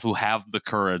yourself who have the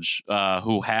courage,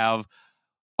 who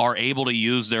are able to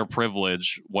use their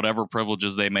privilege, whatever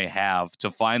privileges they may have,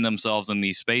 to find themselves in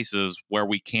these spaces where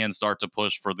we can start to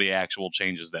push for the actual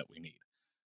changes that we need.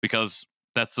 Because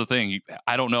that's the thing.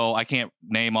 I don't know. I can't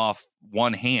name off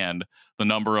one hand the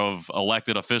number of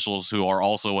elected officials who are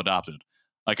also adopted.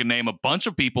 I can name a bunch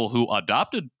of people who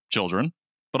adopted children,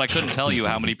 but I couldn't tell you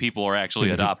how many people are actually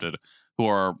adopted who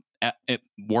are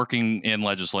working in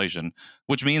legislation,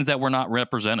 which means that we're not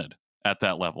represented at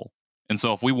that level. And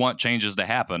so if we want changes to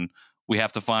happen, we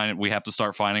have to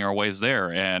start finding our ways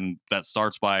there. And that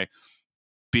starts by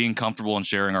being comfortable in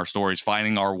sharing our stories,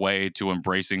 finding our way to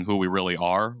embracing who we really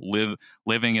are,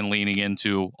 living and leaning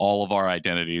into all of our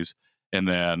identities, and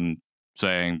then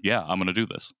saying, yeah, I'm going to do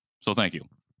this. So thank you.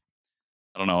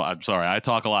 I don't know. I'm sorry. I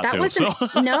talk a lot too.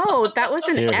 That was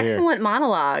an excellent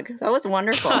monologue. That was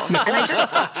wonderful. And I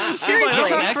just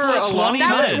seriously for 20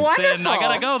 minutes. And I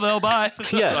gotta go though. Bye.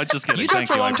 Yeah, I'm just kidding. You talked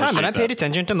for a long time, and I paid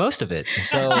attention to most of it.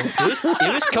 So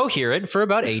it was coherent for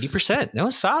about 80%. That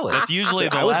was solid. It's usually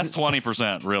the last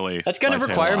 20%. Really, that's going to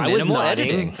require minimal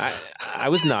editing. I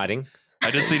was nodding.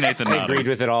 I did see Nathan nodding. I agreed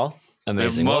with it all.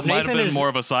 Amazing. It might have been more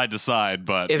of a side to side,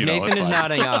 but if Nathan is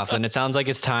nodding off, then it sounds like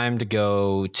it's time to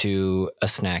go to a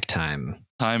snack time.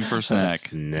 Time for snack.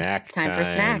 Time for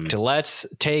snack. So let's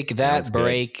take that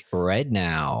break right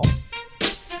now.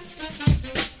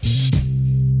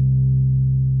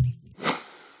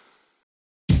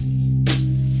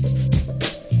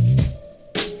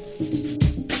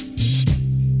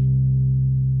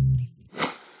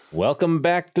 Welcome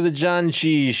back to the John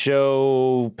Chi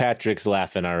Show. Patrick's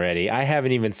laughing already. I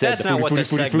haven't even said that's not what this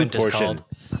segment is called.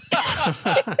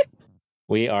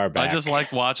 We are back. I just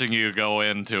liked watching you go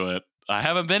into it. I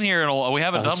haven't been here in a while. We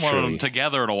haven't done one of them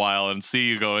together in a while, and see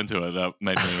you go into it. That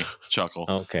made me chuckle.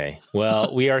 Okay.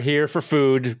 Well, we are here for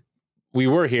food. We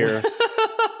were here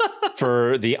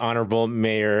for the Honorable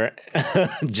Mayor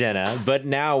Jenna, but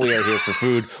now we are here for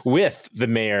food with the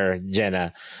Mayor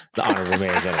Jenna, the Honorable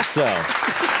Mayor Jenna. So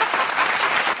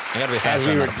I gotta be fast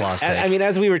on that applause take. I mean,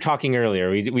 as we were talking earlier,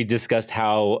 we discussed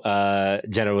how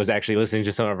Jenna was actually listening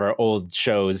to some of our old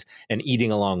shows and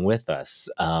eating along with us.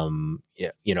 You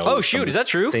know. Oh shoot, is that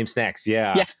true? Same snacks,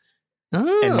 yeah. Yeah.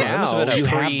 Oh, and now you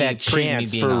have that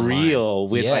chance for real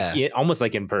with almost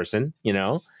like in person, you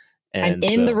know. And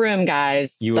I'm in the room,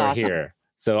 guys. You are here.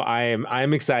 So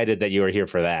I'm excited that you are here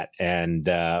for that. And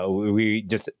that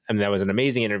was an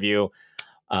amazing interview.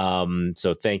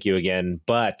 So thank you again.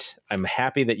 But I'm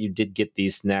happy that you did get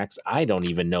these snacks. I don't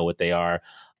even know what they are.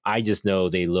 I just know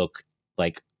they look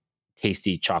like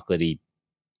tasty, chocolatey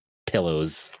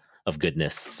pillows of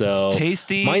goodness. So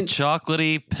tasty,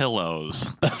 chocolatey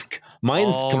pillows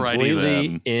Mine's Alrighty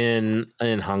completely in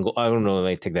Hangul. I don't know. Let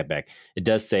me take that back. It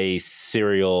does say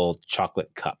cereal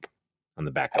chocolate cup on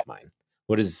the back of mine.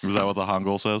 Is that what the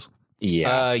Hangul says?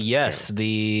 Yeah. Yes,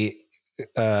 the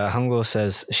Hangul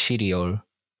says cereal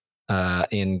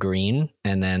in green,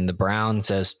 and then the brown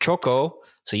says choco.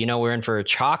 So we're in for a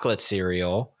chocolate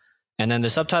cereal. And then the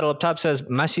subtitle up top says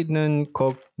맛있는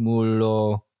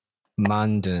곡물로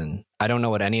만든. I don't know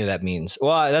what any of that means.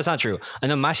 Well, that's not true. I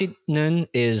know 맛있는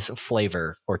is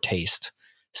flavor or taste.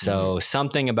 So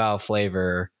something about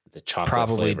flavor, the chocolate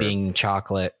probably flavor. Being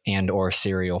chocolate and or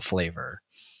cereal flavor.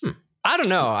 I don't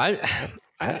know. I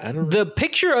don't. The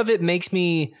picture of it makes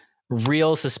me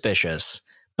real suspicious.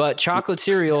 But chocolate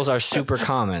cereals are super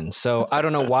common. So I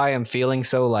don't know why I'm feeling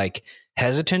so like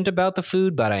hesitant about the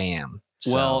food, but I am.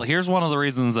 So. Well, here's one of the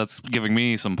reasons that's giving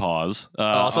me some pause.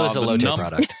 Also, it's a low tip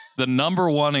product. The number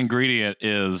one ingredient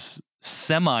is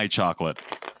semi-chocolate.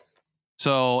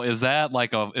 So is that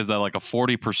like a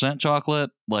 40% chocolate?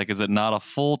 Like, is it not a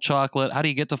full chocolate? How do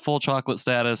you get to full chocolate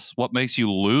status? What makes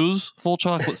you lose full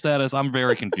chocolate status? I'm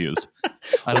very confused.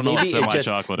 I don't know what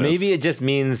semi-chocolate is. Maybe it just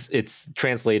means it's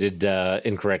translated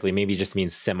incorrectly. Maybe it just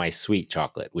means semi-sweet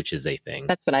chocolate, which is a thing.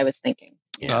 That's what I was thinking.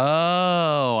 Yeah.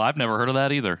 Oh, I've never heard of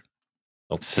that either.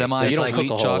 Okay. Semi-sweet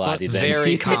chocolate,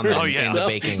 very common oh, yeah. in the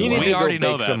baking world. We already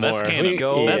know that. Some that's canon.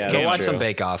 Go watch true. some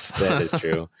Bake Off. That is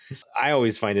true. I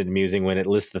always find it amusing when it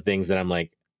lists the things that I'm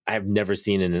like, I've never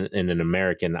seen in an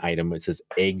American item. It says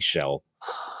eggshell,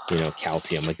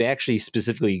 calcium. Like they actually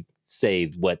specifically say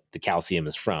what the calcium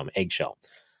is from, eggshell,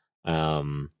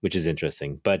 which is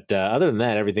interesting. But other than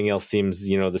that, everything else seems,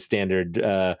 the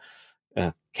standard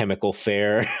chemical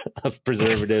fare of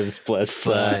preservatives plus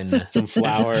some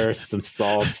flour, some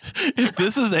salt. If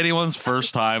this is anyone's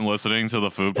first time listening to the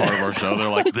food part of our show, they're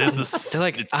like, "This is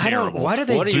it's terrible. Why do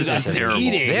they do this? This is terrible.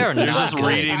 They're just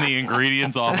reading the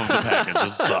ingredients off of the package.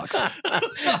 This sucks."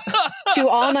 To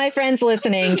all my friends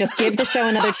listening, just give the show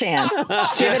another chance.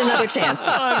 Give it another chance.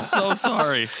 I'm so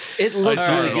sorry. It looks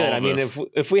really good. I mean,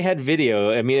 if we had video,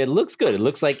 it looks good. It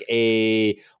looks like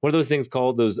what are those things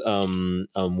called? Those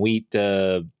wheat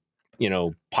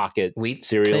pocket wheat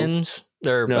cereals. Thins?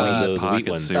 Or the wheat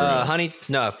ones.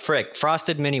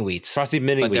 Frosted mini wheats. Frosted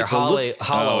mini wheats. They're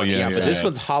hollow. Yeah. But this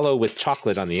one's hollow with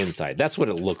chocolate on the inside. That's what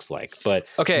it looks like. But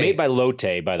it's made by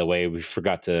Lotte, by the way. We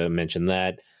forgot to mention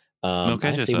that. I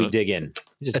say we dig in.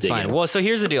 That's fine. Well, so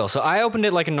here's the deal. So I opened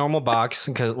it like a normal box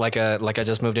because like I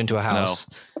just moved into a house.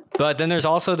 No. But then there's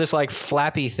also this like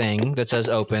flappy thing that says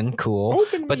open. Cool.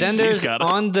 But then there's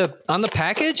on the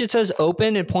package it says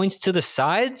open. It points to the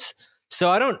sides. So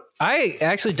I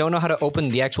actually don't know how to open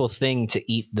the actual thing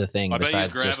to eat the thing. I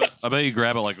bet you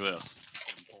grab it like this.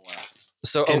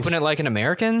 So open it like an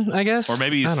American, I guess? Or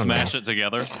maybe you smash it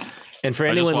together. And for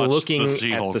anyone looking at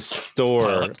the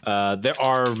store, there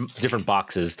are different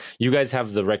boxes. You guys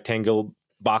have the rectangle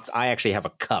box. I actually have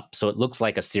a cup. So it looks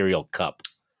like a cereal cup.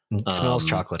 It smells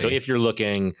chocolatey. So if you're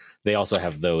looking, they also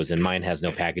have those. And mine has no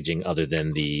packaging other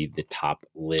than the top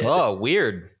lid. Oh,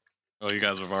 weird. Oh, you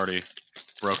guys have already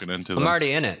broken into them. I'm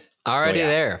already in it.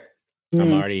 There.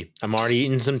 I'm already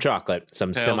eating some chocolate,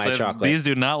 some semi-chocolate. These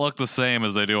do not look the same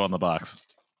as they do on the box.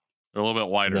 They're a little bit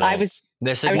wider. No.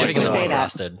 They're significantly more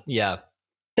frosted. Yeah.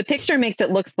 The picture makes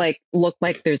it look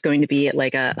like there's going to be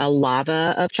like a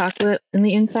lava of chocolate in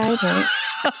the inside, right?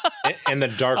 and the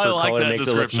darker color makes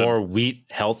it look more wheat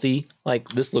healthy. Like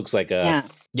this looks like a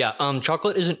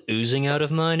chocolate isn't oozing out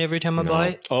of mine every time I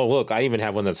bite. Oh, look, I even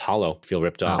have one that's hollow. Feel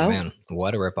ripped off. Oh man,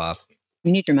 what a ripoff!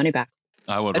 You need your money back.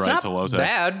 I would write to Lotte.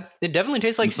 Bad. It definitely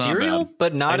tastes like cereal,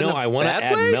 but not. I want to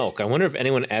add milk. I wonder if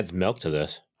anyone adds milk to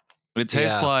this. It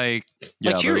tastes like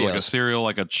a cereal,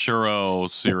 like a churro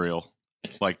cereal,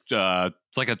 like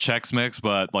it's like a Chex Mix,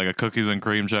 but like a cookies and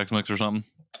cream Chex Mix or something.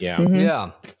 Yeah,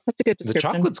 yeah. That's a good description. The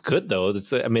chocolate's good though.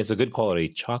 It's a good quality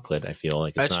chocolate. I feel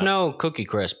like it's no Cookie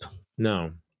Crisp.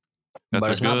 No,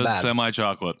 that's a good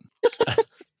semi-chocolate. It's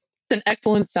an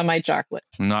excellent semi-chocolate.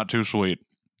 Not too sweet,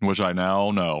 which I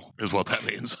now know is what that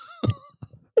means.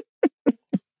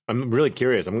 I'm really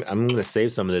curious. I'm going to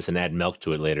save some of this and add milk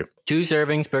to it later. 2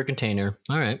 servings per container.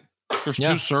 All right. There's 2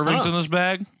 servings in this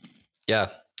bag? Yeah.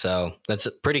 So that's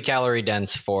pretty calorie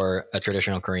dense for a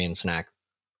traditional Korean snack.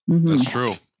 Mm-hmm. That's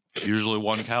true. Usually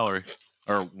 1 calorie.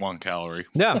 Or 1 calorie.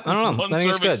 Yeah, I don't know. 1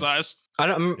 serving size.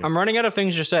 I'm running out of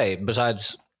things to say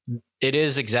besides it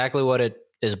is exactly what it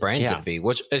is branded to be,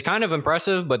 which is kind of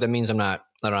impressive, but that means I don't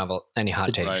have any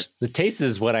hot takes. Right. The taste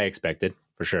is what I expected.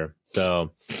 For sure.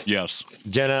 So, yes,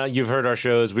 Jenna, you've heard our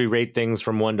shows. We rate things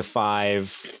from 1 to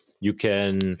 5. You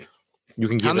can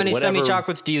give How many it whatever.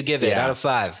 semi-chocolates do you give it out of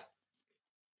 5?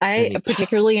 I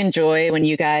particularly enjoy when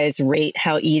you guys rate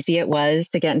how easy it was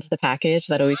to get into the package.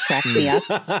 That always cracks me up.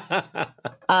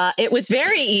 It was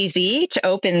very easy to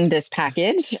open this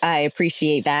package. I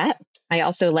appreciate that. I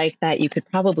also like that you could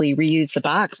probably reuse the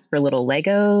box for little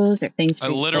Legos or things. I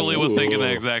literally was thinking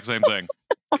the exact same thing.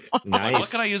 Nice. Like,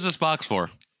 what can I use this box for?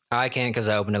 I can't because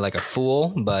I opened it like a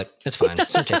fool, but it's fine.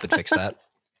 Some tape would fix that.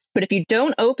 But if you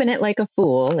don't open it like a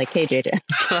fool, like KJ did.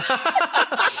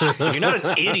 If you're not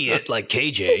an idiot like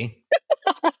KJ,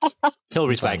 He'll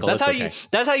recycle.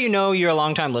 That's how you know you're a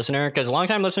longtime listener. Because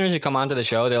longtime listeners who come onto the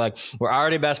show, they're like, "We're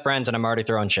already best friends, and I'm already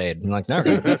throwing shade." I'm like, "No,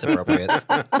 that's appropriate."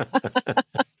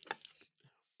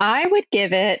 I would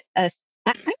give it a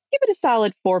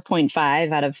solid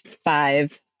 4.5 out of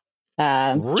 5.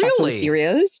 Really?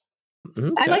 Cheerios.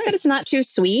 Okay. I like that it's not too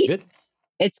sweet. Good.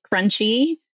 It's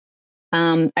crunchy.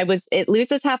 It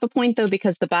loses half a point though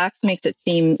because the box makes it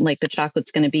seem like the chocolate's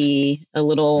going to be a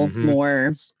little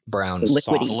more brown,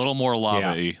 liquidy, A little more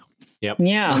lava-y. Yep.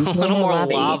 Yeah, a little more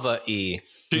lava-y. lava-y.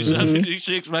 She said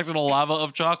she expected a lava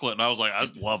of chocolate, and I was like, I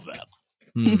love that.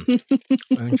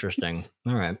 Interesting.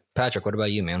 All right, Patrick, what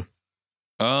about you, man?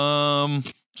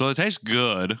 So it tastes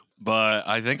good, but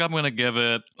I think I'm gonna give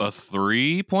it a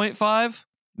 3.5,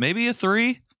 maybe a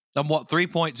 3. I'm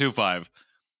 3.25,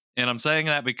 and I'm saying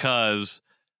that because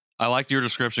I liked your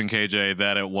description, KJ,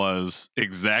 that it was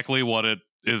exactly what it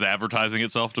is advertising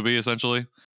itself to be, essentially.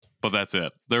 But that's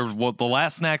it. The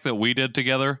last snack that we did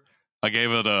together, I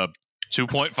gave it a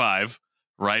 2.5.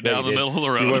 Right down the middle of the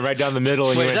road. You went right down the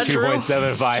middle and you went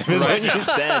 2.75. Is what you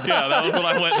said. Yeah, that was when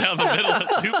I went down the middle at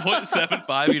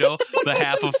 2.75, the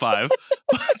half of 5.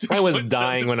 I was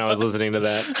dying when I was listening to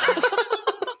that.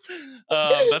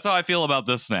 That's how I feel about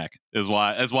this snack, is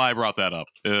why I brought that up.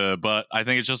 But I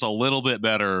think it's just a little bit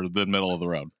better than middle of the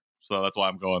road. So that's why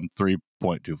I'm going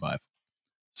 3.25.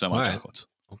 Semi-chocolates.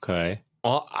 Right. Okay.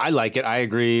 Well, I like it. I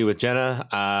agree with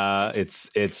Jenna.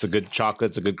 It's a good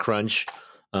chocolate. It's a good crunch.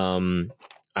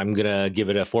 I'm going to give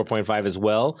it a 4.5 as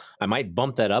well. I might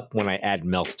bump that up when I add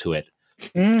milk to it.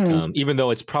 Even though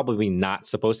it's probably not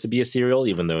supposed to be a cereal,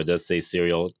 even though it does say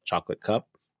cereal chocolate cup.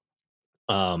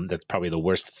 That's probably the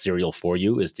worst cereal for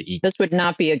you is to eat. This would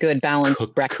not be a good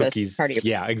balanced breakfast cookies. party.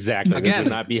 Yeah, exactly. Again, this would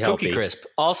not be healthy. Cookie Crisp.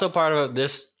 Also part of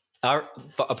this, a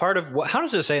part of what, how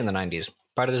does it say in the 90s?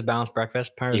 Part of this balanced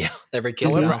breakfast? Part of every kid.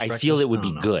 However, I feel it would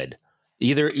be good.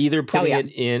 Either putting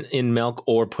it in milk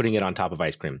or putting it on top of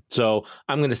ice cream. So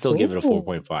I'm going to still give it a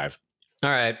 4.5. All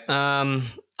right.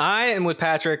 I am with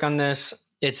Patrick on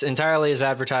this. It's entirely as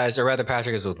advertised, or rather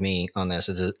Patrick is with me on this.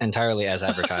 It's entirely as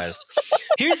advertised.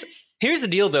 Here's the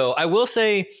deal though. I will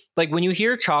say, like, when you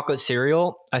hear chocolate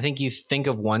cereal, I think you think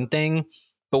of one thing.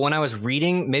 But when I was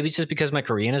reading, maybe it's just because my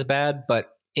Korean is bad,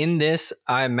 but in this,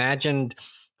 I imagined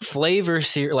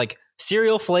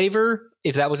cereal flavor,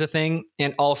 if that was a thing,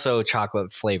 and also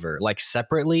chocolate flavor, like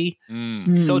separately.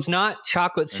 So it's not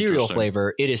chocolate cereal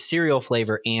flavor. It is cereal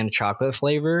flavor and chocolate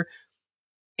flavor.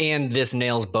 And this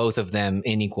nails both of them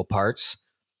in equal parts.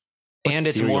 And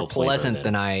it's more pleasant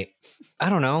than I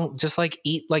don't know, just like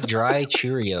eat like dry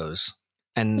Cheerios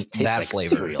and that like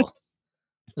flavor. Cereal.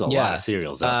 There's a lot of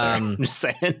cereals out there. I'm just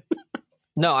saying.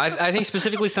 No, I think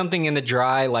specifically something in the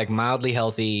dry, like mildly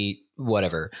healthy,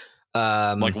 whatever.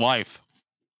 Like Life.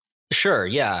 Sure,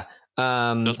 yeah.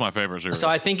 That's my favorite cereal. So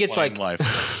I think it's like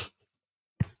Life.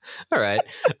 All right.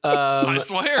 I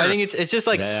swear. I think it's just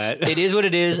like it is what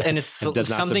it is, and it's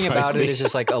something about it is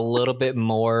just like a little bit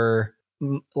more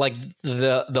like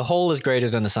the whole is greater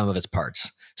than the sum of its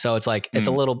parts. So it's like it's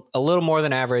a little more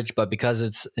than average, but because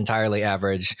it's entirely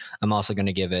average, I'm also going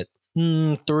to give it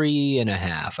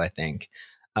 3.5. I think.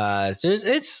 So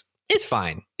it's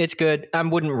fine. It's good. I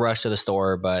wouldn't rush to the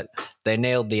store, but they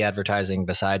nailed the advertising.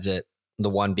 Besides it, the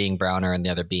one being browner and the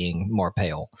other being more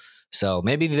pale. So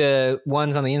maybe the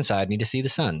ones on the inside need to see the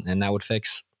sun, and that would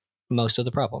fix most of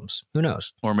the problems. Who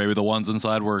knows? Or maybe the ones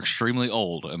inside were extremely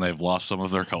old and they've lost some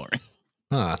of their coloring.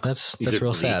 Oh, that's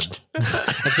real sad.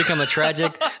 It's become a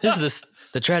tragic. This is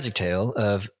the tragic tale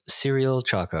of Cereal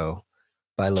Choco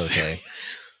by Lotte.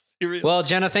 Well,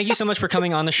 Jenna, thank you so much for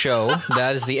coming on the show.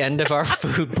 That is the end of our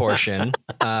food portion.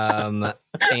 And now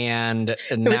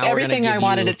we're everything I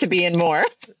wanted it to be and more.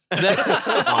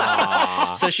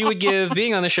 So she would give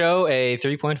being on the show a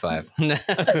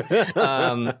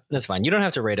 3.5. That's fine. You don't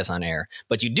have to rate us on air,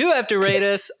 but you do have to rate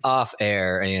us off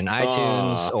air in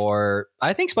iTunes, or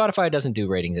I think Spotify doesn't do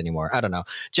ratings anymore. I don't know.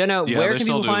 Jenna, where can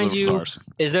people find you? Stars.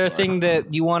 Is there a thing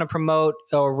that you want to promote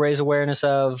or raise awareness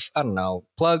of? I don't know.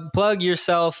 Plug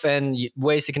yourself and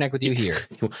ways to connect with you here.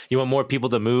 You want more people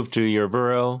to move to your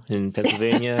borough in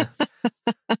Pennsylvania?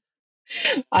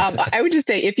 I would just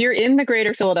say if you're in the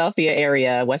greater Philadelphia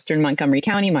area, Western Montgomery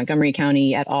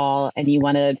County at all, and you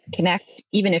want to connect,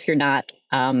 even if you're not,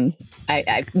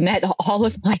 I've met all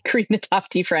of my Korean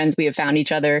adoptee friends. We have found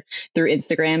each other through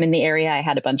Instagram in the area. I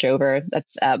had a bunch over.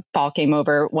 That's Paul came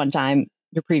over one time,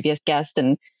 your previous guest,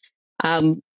 and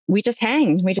we just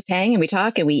hang. We just hang and we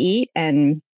talk and we eat,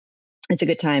 and it's a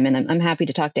good time. And I'm happy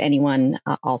to talk to anyone.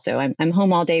 Also, I'm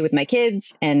home all day with my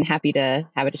kids and happy to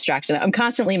have a distraction. I'm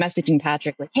constantly messaging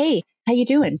Patrick like, "Hey, how you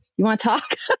doing? You want to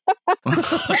talk?"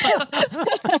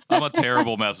 I'm a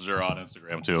terrible messenger on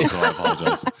Instagram too, so I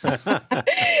apologize.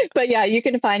 But yeah, you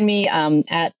can find me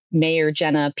at Mayor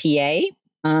Jenna PA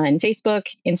on Facebook,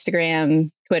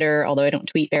 Instagram, Twitter. Although I don't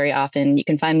tweet very often, you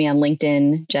can find me on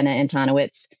LinkedIn, Jenna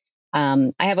Antoniewicz.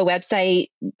 I have a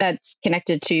website that's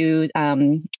connected to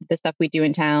the stuff we do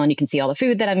in town. You can see all the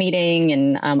food that I'm eating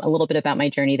and a little bit about my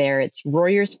journey there. It's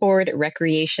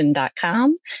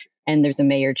royersfordrecreation.com. And there's a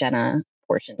Mayor Jenna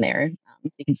portion there. So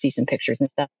you can see some pictures and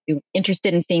stuff. If you're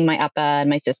interested in seeing my Appa and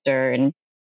my sister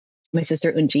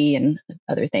Unji and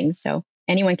other things. So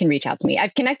anyone can reach out to me.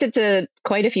 I've connected to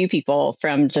quite a few people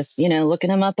from just,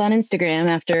 looking them up on Instagram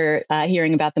after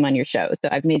hearing about them on your show. So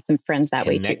I've made some friends that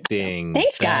way too. So,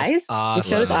 thanks, guys. Awesome. Your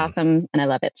show's awesome, and I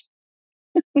love it.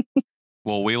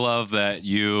 Well, we love that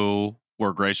you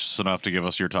were gracious enough to give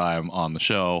us your time on the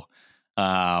show.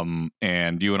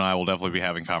 And you and I will definitely be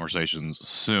having conversations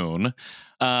soon.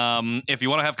 If you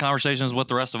want to have conversations with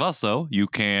the rest of us, though, you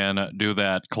can do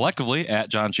that collectively at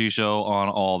John Chi Show on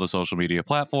all the social media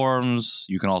platforms.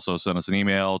 You can also send us an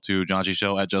email to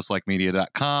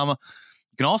johnchyshow@justlikemedia.com. You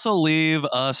can also leave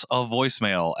us a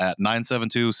voicemail at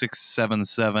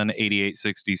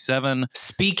 972-677-8867.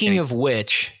 Speaking of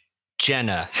which,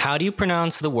 Jenna, how do you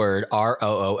pronounce the word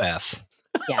ROOF?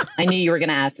 Yeah, I knew you were going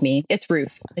to ask me. It's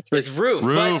roof. It's roof.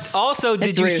 But also,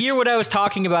 did you hear what I was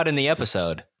talking about in the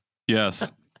episode? Yes.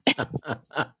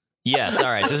 Yes. All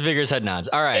right. Just vigorous head nods.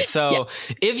 All right. So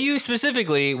if you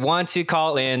specifically want to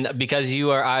call in because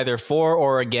you are either for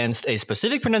or against a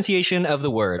specific pronunciation of the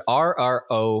word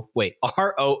ROOF,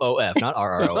 not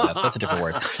RROF. That's a different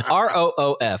word.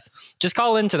 ROOF. Just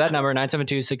call in to that number,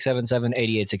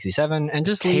 972-677-8867, and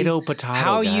just leave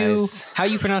how you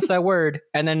pronounce that word.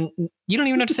 And then you don't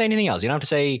even have to say anything else. You don't have to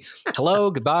say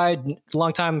hello, goodbye,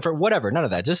 long time, for whatever. None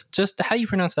of that. Just how you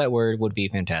pronounce that word would be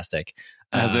fantastic.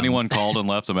 Has anyone called and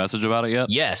left a message about it yet?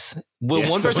 Yes. Well,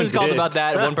 one person has called about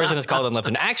that. One person has called and left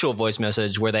an actual voice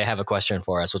message where they have a question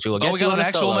for us, which we will get to on a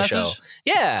solo message? Show.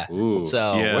 Yeah. Ooh.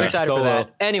 So we're excited for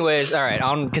that. Anyways, all right.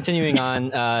 On continuing on,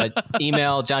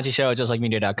 email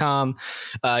johnchishow@justlikemedia.com. You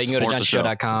can go to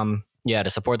johnchishow.com. Yeah, to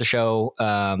support the show.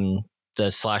 The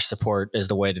 /support is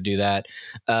the way to do that.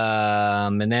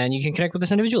 And then you can connect with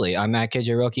us individually. I'm at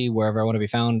KJ Roki, wherever I want to be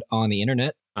found on the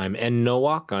internet. I'm N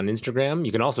Nowak on Instagram.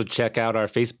 You can also check out our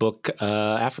Facebook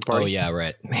after party. Oh, yeah,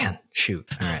 right. Man, shoot.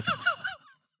 All right.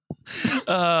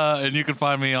 And you can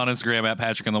find me on Instagram at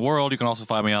Patrick in the World. You can also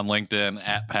find me on LinkedIn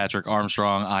at Patrick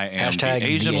Armstrong. I am the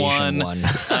Asian one.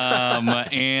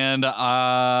 And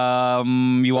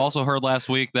you also heard last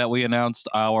week that we announced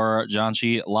our John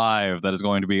Chi Live that is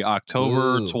going to be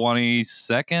October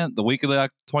 22nd, the week of the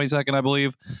 22nd, I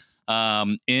believe.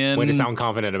 Way to sound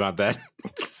confident about that.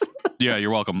 Yeah,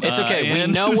 you're welcome. It's okay. We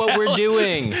know what we're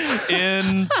doing.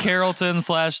 In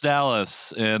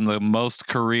Carrollton/Dallas, in the most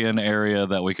Korean area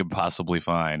that we could possibly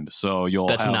find. So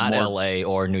That's not LA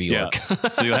or New York. Yeah.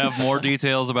 So you'll have more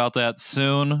details about that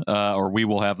soon, or we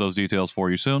will have those details for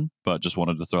you soon. But just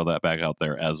wanted to throw that back out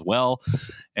there as well.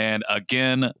 And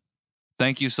again,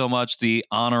 thank you so much, the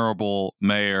Honorable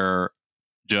Mayor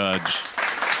Judge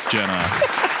Jenna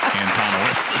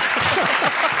Antoniewicz.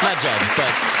 Not judge,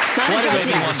 but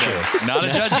not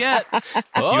a judge yet.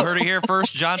 Oh. You heard it here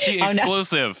first. John Chi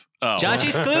exclusive. Oh. John Chi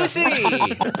exclusive.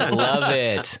 Love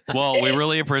it. Well, we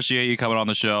really appreciate you coming on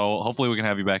the show. Hopefully we can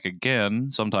have you back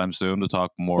again sometime soon to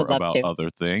talk more about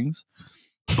other things.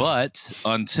 But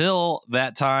until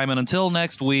that time and until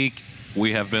next week,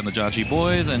 we have been the John Chi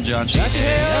Boys and John Chi.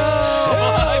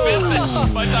 I missed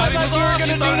it. My timing was off. You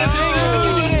started too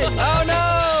soon. Oh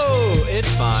no! It's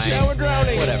fine. Now we're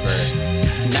drowning. Whatever.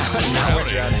 Now we're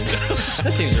drowning.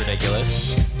 That seems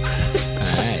ridiculous. All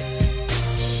right.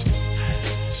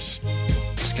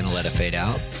 Just gonna let it fade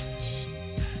out.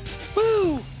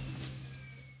 Woo!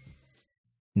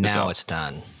 Now it's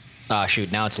done. Oh shoot!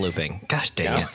 Now it's looping. Gosh dang it.